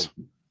 Nice,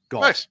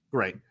 golf. Nice,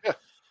 great.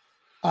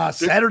 Yeah.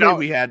 Saturday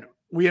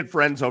we had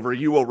friends over.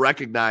 You will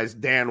recognize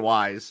Dan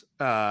Wise.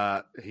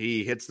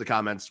 He hits the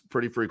comments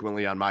pretty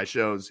frequently on my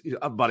shows.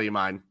 A buddy of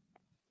mine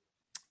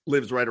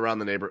lives right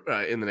around in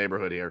the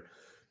neighborhood here,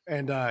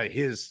 and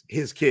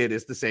his kid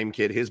is the same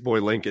kid. His boy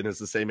Lincoln is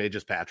the same age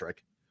as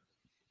Patrick.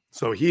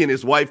 So he and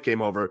his wife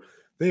came over.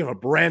 They have a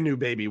brand new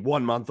baby,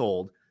 1 month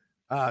old.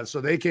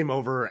 So they came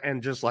over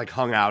and just like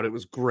hung out. It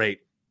was great.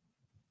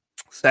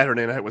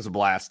 Saturday night was a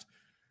blast.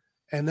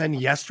 And then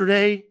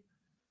yesterday,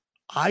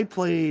 I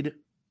played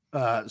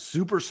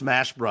Super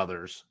Smash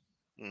Brothers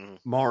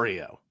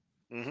Mario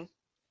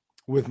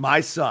with my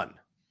son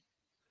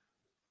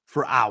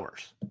for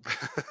hours.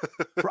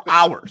 For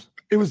hours.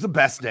 It was the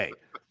best day.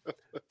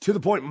 To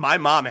the point my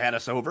mom had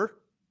us over.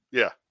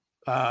 Yeah.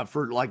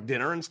 For like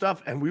dinner and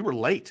stuff, and we were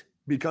late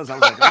because I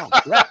was like, "Oh,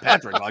 crap,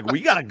 Patrick! Like, we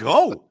gotta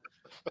go."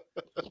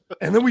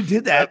 And then we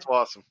did that. That's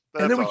awesome.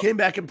 And then we came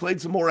back and played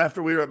some more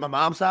after we were at my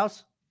mom's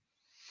house.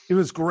 It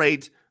was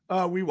great.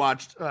 We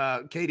watched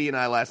Katie and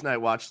I last night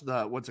watched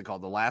what's it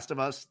called, The Last of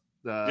Us,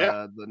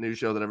 the new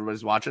show that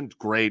everybody's watching. It's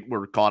great.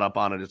 We're caught up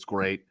on it. It's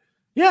great.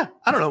 Yeah,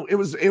 I don't know. It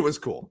was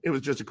cool. It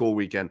was just a cool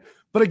weekend.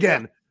 But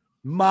again,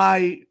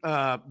 my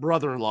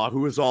brother-in-law,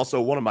 who is also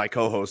one of my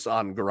co-hosts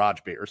on Garage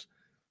Beers,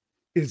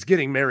 is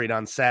getting married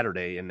on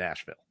Saturday in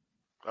Nashville.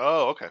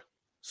 Oh, okay.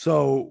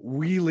 So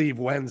we leave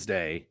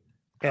Wednesday,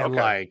 and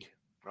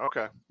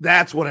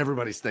that's what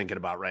everybody's thinking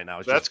about right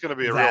now. That's going to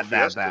be a real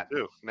fiesta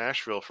too.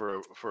 Nashville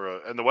for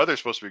and the weather's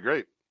supposed to be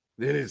great.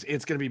 It is.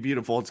 It's going to be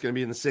beautiful. It's going to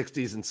be in the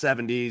 60s and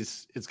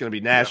 70s. It's going to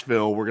be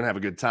Nashville. Yeah. We're going to have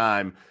a good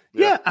time.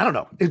 Yeah, I don't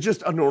know. It's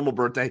just a normal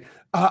birthday.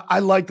 I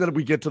like that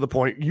we get to the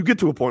point. You get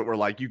to a point where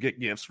like you get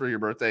gifts for your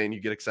birthday and you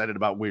get excited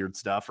about weird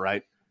stuff,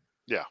 right?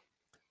 Yeah.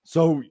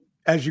 So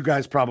as you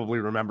guys probably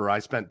remember, I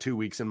spent 2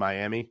 weeks in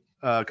Miami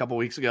a couple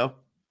weeks ago.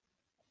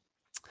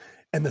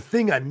 And the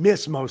thing I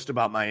miss most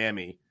about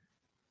Miami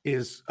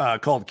is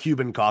called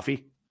Cuban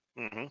coffee.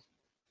 Mm-hmm.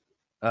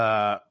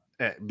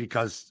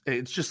 Because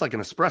it's just like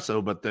an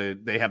espresso, but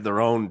they have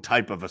their own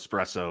type of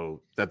espresso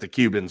that the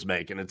Cubans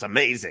make, and it's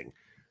amazing.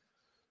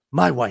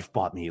 My wife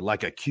bought me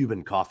like a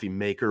Cuban coffee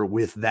maker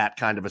with that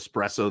kind of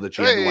espresso that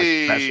she had to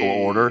like special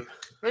order.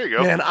 There you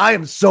go. Man, I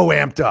am so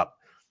amped up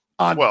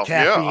on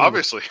caffeine. Yeah,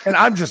 obviously. And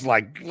I'm just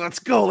like, let's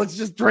go. Let's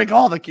just drink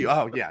all the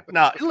Oh, yeah.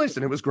 No,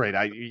 listen, it was great.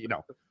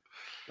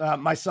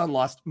 My son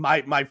lost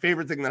my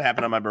favorite thing that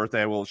happened on my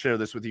birthday. I will share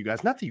this with you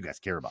guys. Not that you guys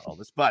care about all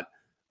this, but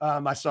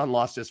my son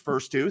lost his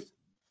first tooth.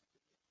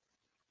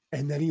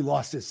 And then he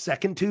lost his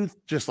second tooth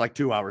just like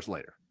 2 hours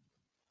later.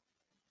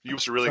 You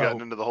must have really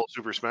gotten into the whole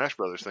Super Smash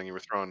Brothers thing. You were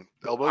throwing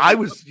elbows. I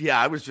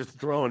was just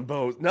throwing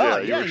bows.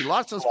 No, he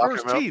lost his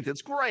first teeth.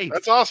 It's great.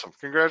 That's awesome.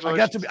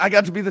 Congratulations. I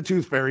got to be the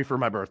tooth fairy for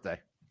my birthday.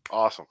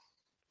 Awesome.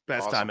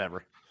 Best time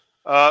ever.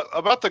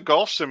 About the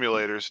golf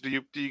simulators, do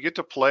you get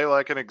to play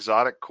like an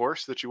exotic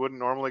course that you wouldn't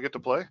normally get to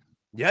play?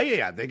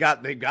 Yeah. They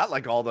got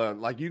like all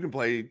the you can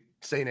play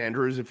St.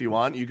 Andrews if you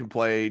want. You can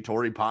play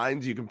Torrey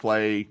Pines. You can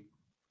play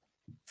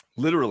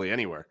literally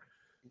anywhere.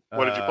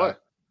 What did you play?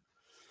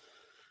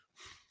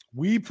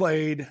 We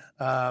played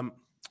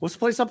let's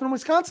play something in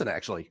Wisconsin,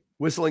 actually.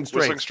 Whistling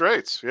Straits. Whistling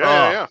Straits.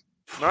 Yeah.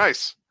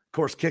 Nice. Of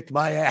course, kicked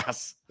my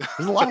ass.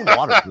 There's a lot of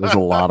water. There's a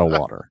lot of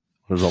water.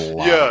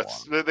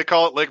 They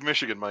call it Lake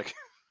Michigan, Mike.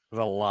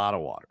 There's a lot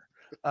of water.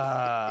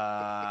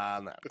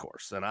 On that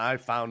course. And I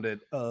found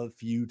it a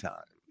few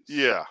times.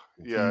 Yeah.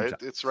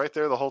 It's right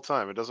there the whole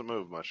time. It doesn't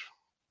move much.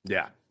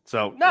 Yeah.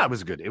 So no, it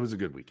was good. It was a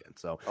good weekend.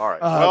 So all right.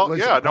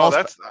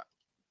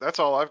 That's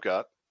all I've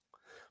got.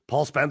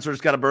 Paul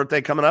Spencer's got a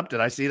birthday coming up. Did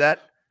I see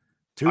that?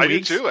 2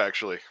 weeks? I do too,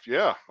 actually.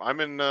 Yeah. I'm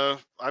in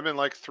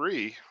like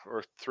 3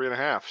 or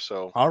 3.5.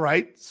 So all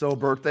right. So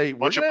birthday.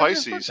 Bunch of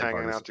Pisces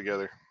hanging out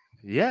together.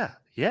 Yeah.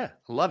 I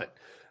love it.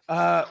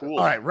 Cool.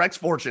 All right. Rex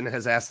Fortune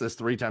has asked this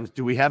 3 times.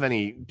 Do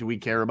we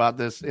care about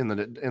this in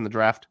the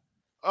draft?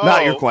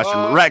 Not your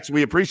question. Rex,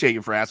 we appreciate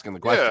you for asking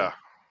the question.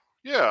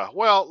 Yeah.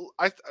 Well,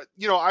 I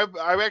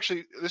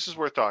actually, this is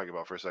worth talking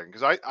about for a second,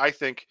 because I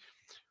think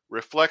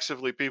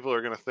reflexively people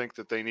are going to think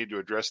that they need to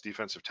address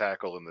defensive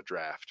tackle in the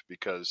draft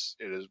because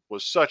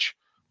was such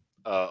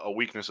a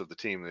weakness of the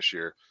team this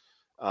year.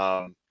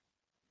 The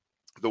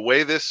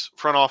way this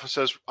front office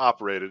has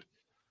operated,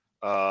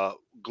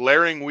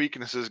 glaring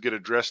weaknesses get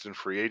addressed in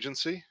free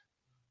agency.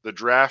 The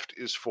draft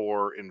is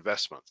for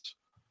investments.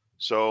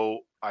 So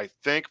I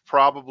think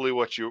probably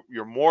what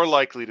you're more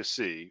likely to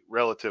see,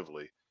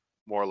 relatively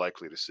more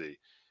likely to see,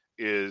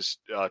 is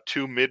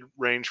 2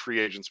 mid-range free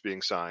agents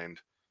being signed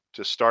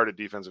to start a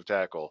defensive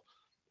tackle,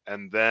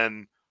 and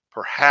then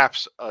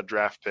perhaps a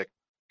draft pick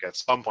at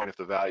some point if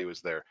the value is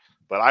there.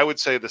 But I would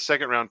say the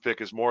second round pick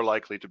is more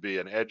likely to be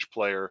an edge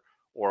player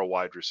or a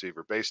wide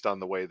receiver based on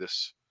the way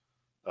this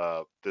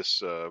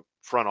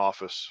front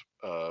office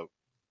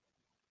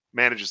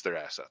manages their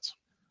assets.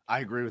 I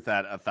agree with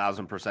that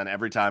 1,000%.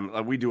 Every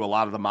time we do a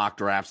lot of the mock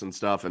drafts and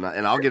stuff, and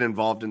I'll get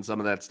involved in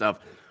some of that stuff.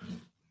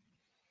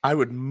 I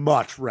would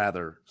much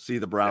rather see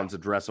the Browns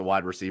address a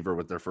wide receiver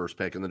with their first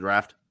pick in the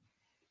draft.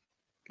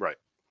 Right.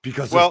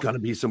 Because there's going to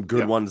be some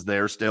good ones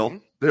there still. Mm-hmm.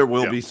 There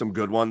will be some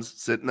good ones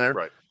sitting there.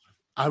 Right.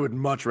 I would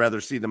much rather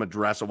see them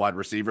address a wide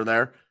receiver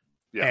there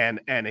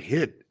and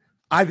hit.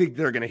 I think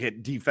they're going to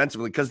hit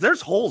defensively because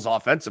there's holes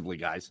offensively,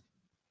 guys.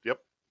 Yep.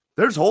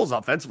 There's holes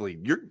offensively.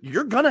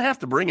 You're going to have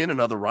to bring in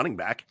another running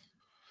back.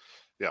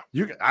 Yeah.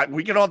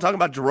 We can all talk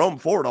about Jerome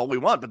Ford all we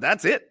want, but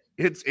that's it.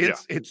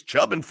 It's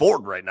Chubb and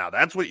Ford right now.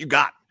 That's what you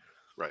got.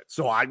 Right.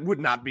 So I would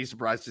not be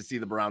surprised to see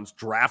the Browns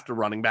draft a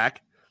running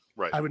back.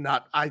 Right. I would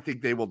not. I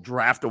think they will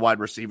draft a wide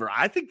receiver.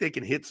 I think they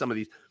can hit some of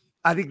these.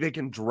 I think they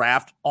can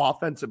draft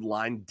offensive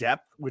line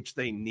depth, which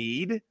they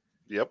need.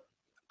 Yep.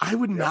 I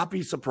would not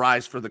be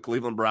surprised for the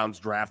Cleveland Browns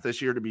draft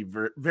this year to be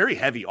very, very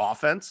heavy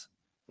offense.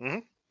 Mm-hmm.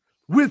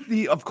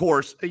 With of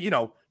course,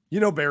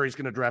 Barry's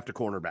going to draft a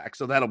cornerback,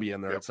 so that'll be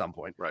in there at some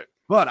point. Right.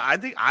 But I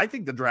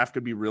think the draft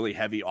could be really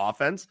heavy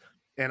offense,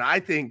 and I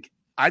think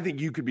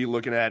you could be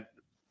looking at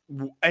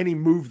any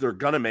move they're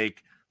going to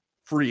make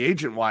free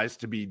agent wise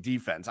to be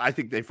defense. I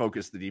think they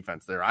focus the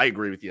defense there. I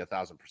agree with you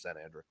 1,000%,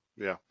 Andrew.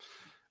 Yeah.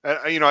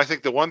 And, I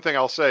think the one thing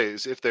I'll say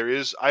is if there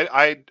is,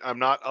 I'm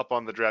not up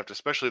on the draft,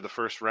 especially the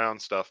first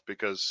round stuff,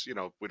 because,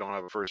 we don't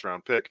have a first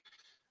round pick.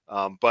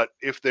 But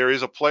if there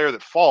is a player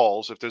that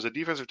falls, if there's a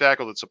defensive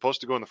tackle that's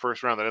supposed to go in the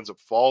first round that ends up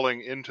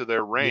falling into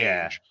their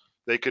range,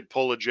 they could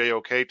pull a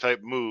JOK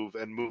type move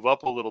and move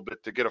up a little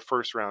bit to get a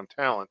first round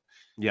talent.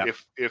 Yeah.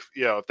 If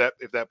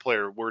that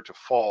player were to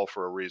fall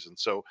for a reason.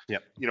 So,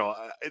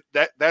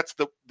 that's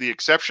the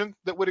exception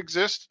that would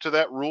exist to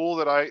that rule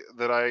that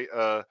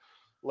I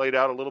laid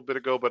out a little bit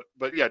ago. But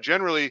yeah,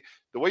 generally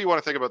the way you want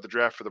to think about the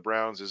draft for the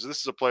Browns is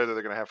this is a player that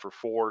they're going to have for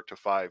 4 to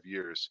 5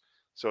 years.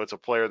 So it's a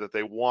player that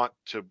they want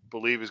to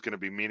believe is going to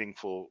be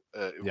meaningful,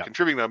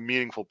 contributing to a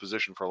meaningful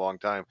position for a long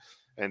time.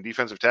 And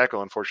defensive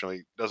tackle,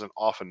 unfortunately, doesn't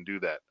often do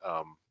that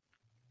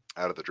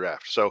out of the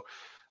draft. So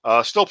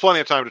still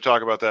plenty of time to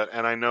talk about that.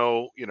 And I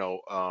know,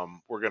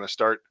 we're going to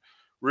start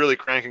really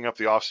cranking up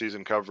the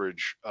offseason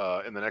coverage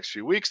in the next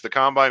few weeks. The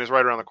combine is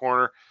right around the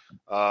corner.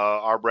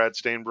 Our Brad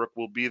Stainbrook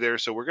will be there.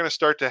 So we're going to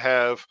start to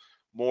have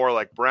more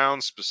like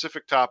Browns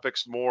specific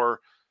topics, more,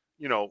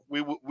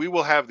 we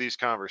will have these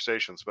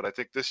conversations, but I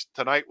think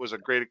tonight was a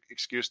great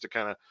excuse to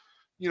kind of,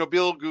 be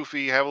a little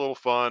goofy, have a little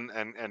fun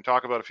and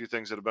talk about a few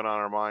things that have been on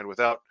our mind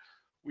without,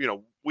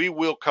 we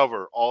will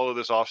cover all of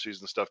this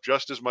offseason stuff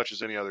just as much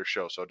as any other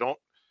show. So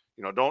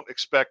don't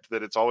expect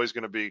that it's always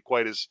going to be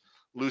quite as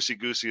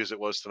loosey-goosey as it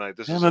was tonight.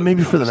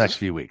 Maybe for the next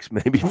few weeks.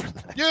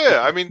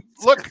 Yeah, I mean,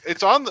 look,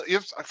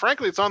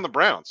 frankly, it's on the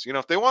Browns.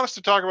 If they want us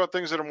to talk about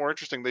things that are more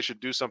interesting, they should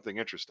do something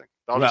interesting.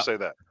 I'll just say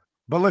that.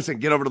 But listen,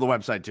 get over to the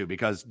website too,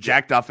 because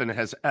Jack Duffin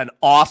has an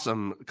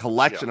awesome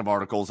collection of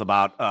articles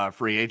about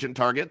free agent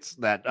targets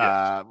that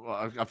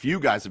a few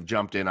guys have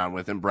jumped in on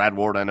with him. Brad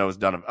Ward, I know, has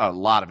done a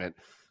lot of it.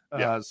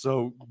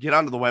 So get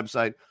onto the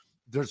website.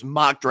 There's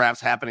mock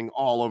drafts happening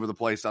all over the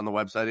place on the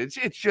website.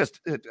 It's just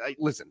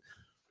listen.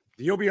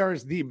 The OBR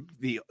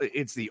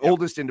is the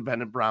oldest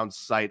independent Browns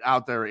site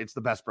out there. It's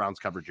the best Browns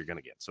coverage you're going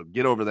to get. So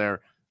get over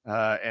there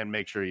and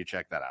make sure you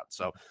check that out.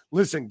 So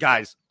listen,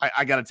 guys,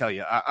 I got to tell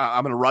you,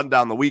 I'm going to run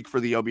down the week for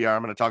the OBR.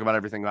 I'm going to talk about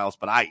everything else,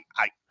 but I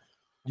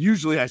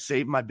usually I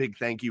save my big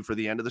thank you for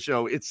the end of the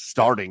show. It's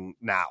starting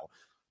now.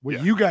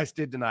 What you guys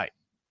did tonight.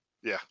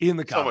 Yeah. In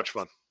the comments. So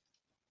much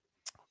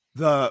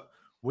fun.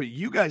 What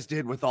you guys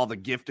did with all the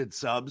gifted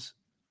subs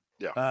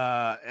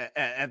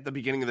at the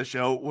beginning of the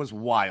show was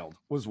wild.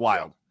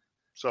 Yeah.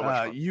 So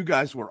much fun. You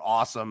guys were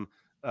awesome.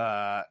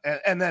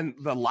 And then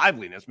the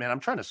liveliness, man. I'm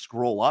trying to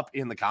scroll up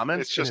in the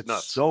comments. It's just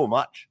nuts. So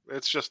much.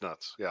 It's just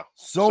nuts. Yeah.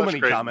 So many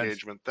great comments.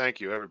 Engagement.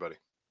 Thank you, everybody.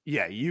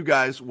 Yeah, you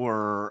guys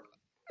were.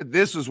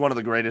 This was one of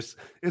the greatest.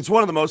 It's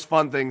one of the most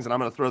fun things, and I'm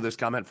going to throw this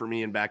comment for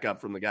me and back up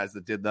from the guys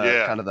that did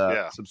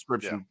the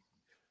subscription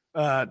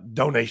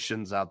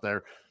donations out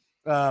there.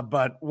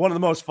 But one of the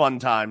most fun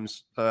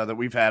times that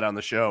we've had on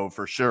the show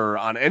for sure,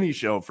 on any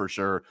show for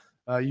sure.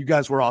 You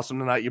guys were awesome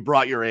tonight. You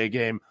brought your A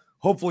game.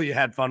 Hopefully you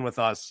had fun with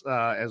us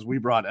as we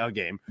brought a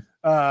game.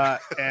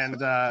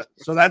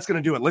 So that's going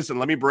to do it. Listen,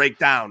 let me break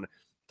down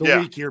the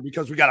week here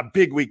because we got a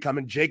big week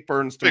coming. Jake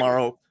Burns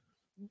tomorrow.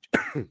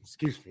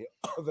 Excuse me.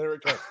 Oh, there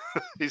it goes.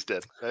 He's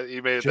dead. He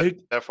made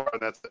it that far,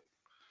 and that's it.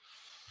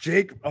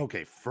 Jake,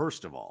 okay,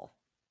 first of all,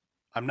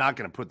 I'm not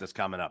going to put this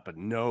comment up, but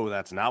no,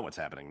 that's not what's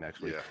happening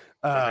next week.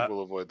 Yeah, I think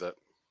we'll avoid that.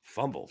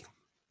 Fumbled.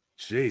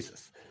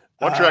 Jesus.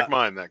 One-track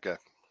mind, that guy.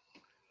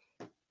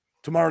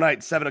 Tomorrow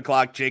night,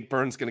 7:00, Jake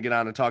Burns is going to get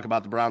on and talk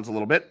about the Browns a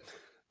little bit.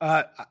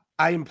 I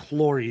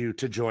implore you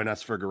to join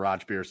us for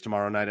Garage Beers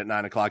tomorrow night at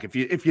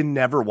 9:00. If you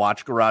never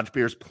watch Garage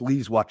Beers,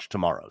 please watch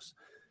tomorrow's.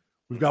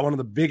 We've got one of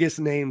the biggest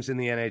names in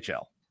the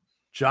NHL,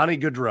 Johnny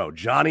Gaudreau,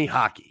 Johnny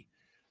Hockey,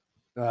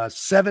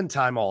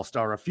 7-time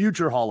All-Star, a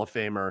future Hall of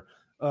Famer,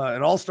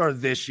 an All-Star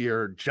this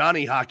year.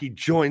 Johnny Hockey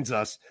joins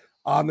us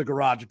on the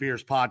Garage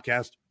Beers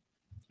podcast,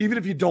 even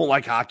if you don't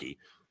like hockey.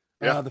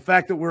 The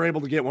fact that we're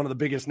able to get one of the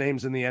biggest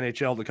names in the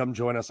NHL to come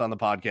join us on the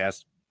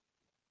podcast,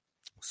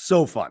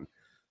 so fun.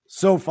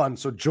 So fun.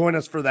 So join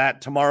us for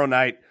that tomorrow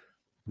night,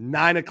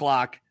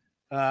 9:00.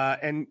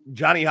 And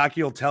Johnny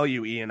Hockey will tell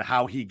you, Ian,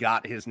 how he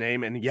got his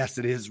name. And yes,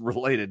 it is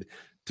related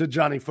to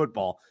Johnny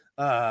Football.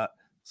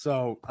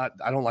 So I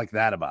don't like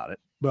that about it.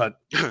 But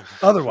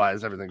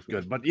otherwise, everything's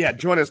good. But yeah,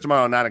 join us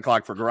tomorrow at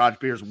 9:00 for Garage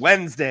Beers.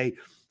 Wednesday,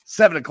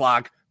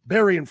 7:00,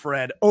 Barry and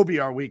Fred,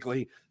 OBR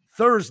Weekly.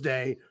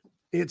 Thursday,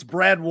 it's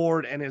Brad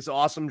Ward and his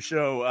awesome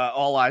show,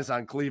 All Eyes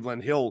on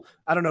Cleveland.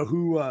 I don't know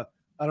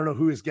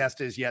who his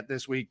guest is yet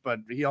this week, but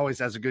he always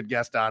has a good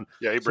guest on.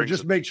 Yeah, he brings so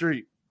just make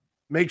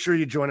sure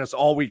you join us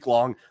all week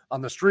long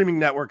on the streaming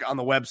network, on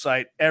the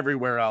website,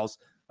 everywhere else.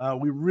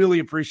 We really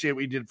appreciate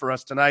what you did for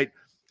us tonight.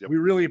 Yep. We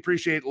really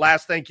appreciate.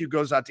 Last thank you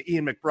goes out to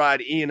Ian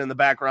McBride, Ian in the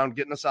background,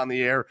 getting us on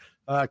the air,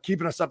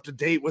 keeping us up to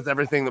date with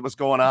everything that was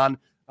going on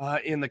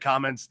in the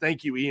comments.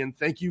 Thank you, Ian.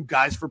 Thank you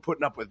guys for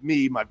putting up with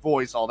me, my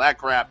voice, all that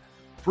crap.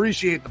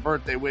 Appreciate the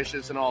birthday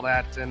wishes and all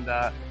that. And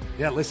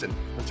listen,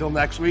 until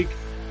next week,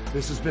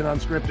 this has been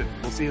Unscripted.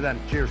 We'll see you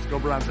then. Cheers. Go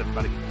Browns,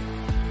 everybody.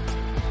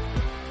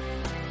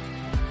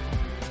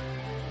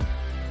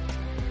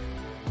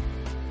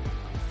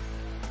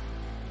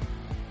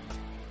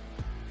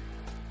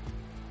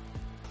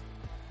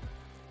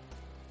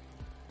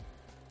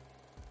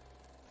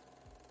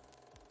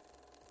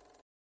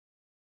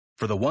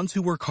 For the ones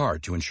who work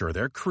hard to ensure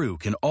their crew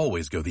can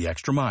always go the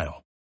extra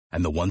mile,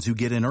 and the ones who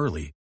get in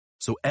early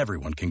so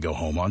everyone can go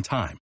home on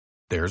time,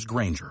 there's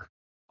Grainger,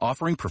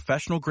 offering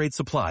professional-grade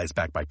supplies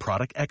backed by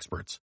product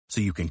experts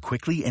so you can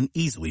quickly and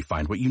easily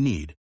find what you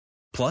need.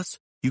 Plus,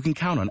 you can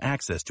count on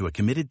access to a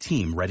committed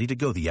team ready to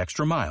go the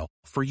extra mile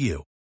for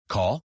you.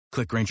 Call,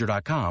 click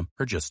Grainger.com,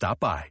 or just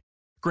stop by.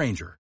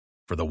 Grainger,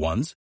 for the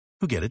ones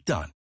who get it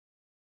done.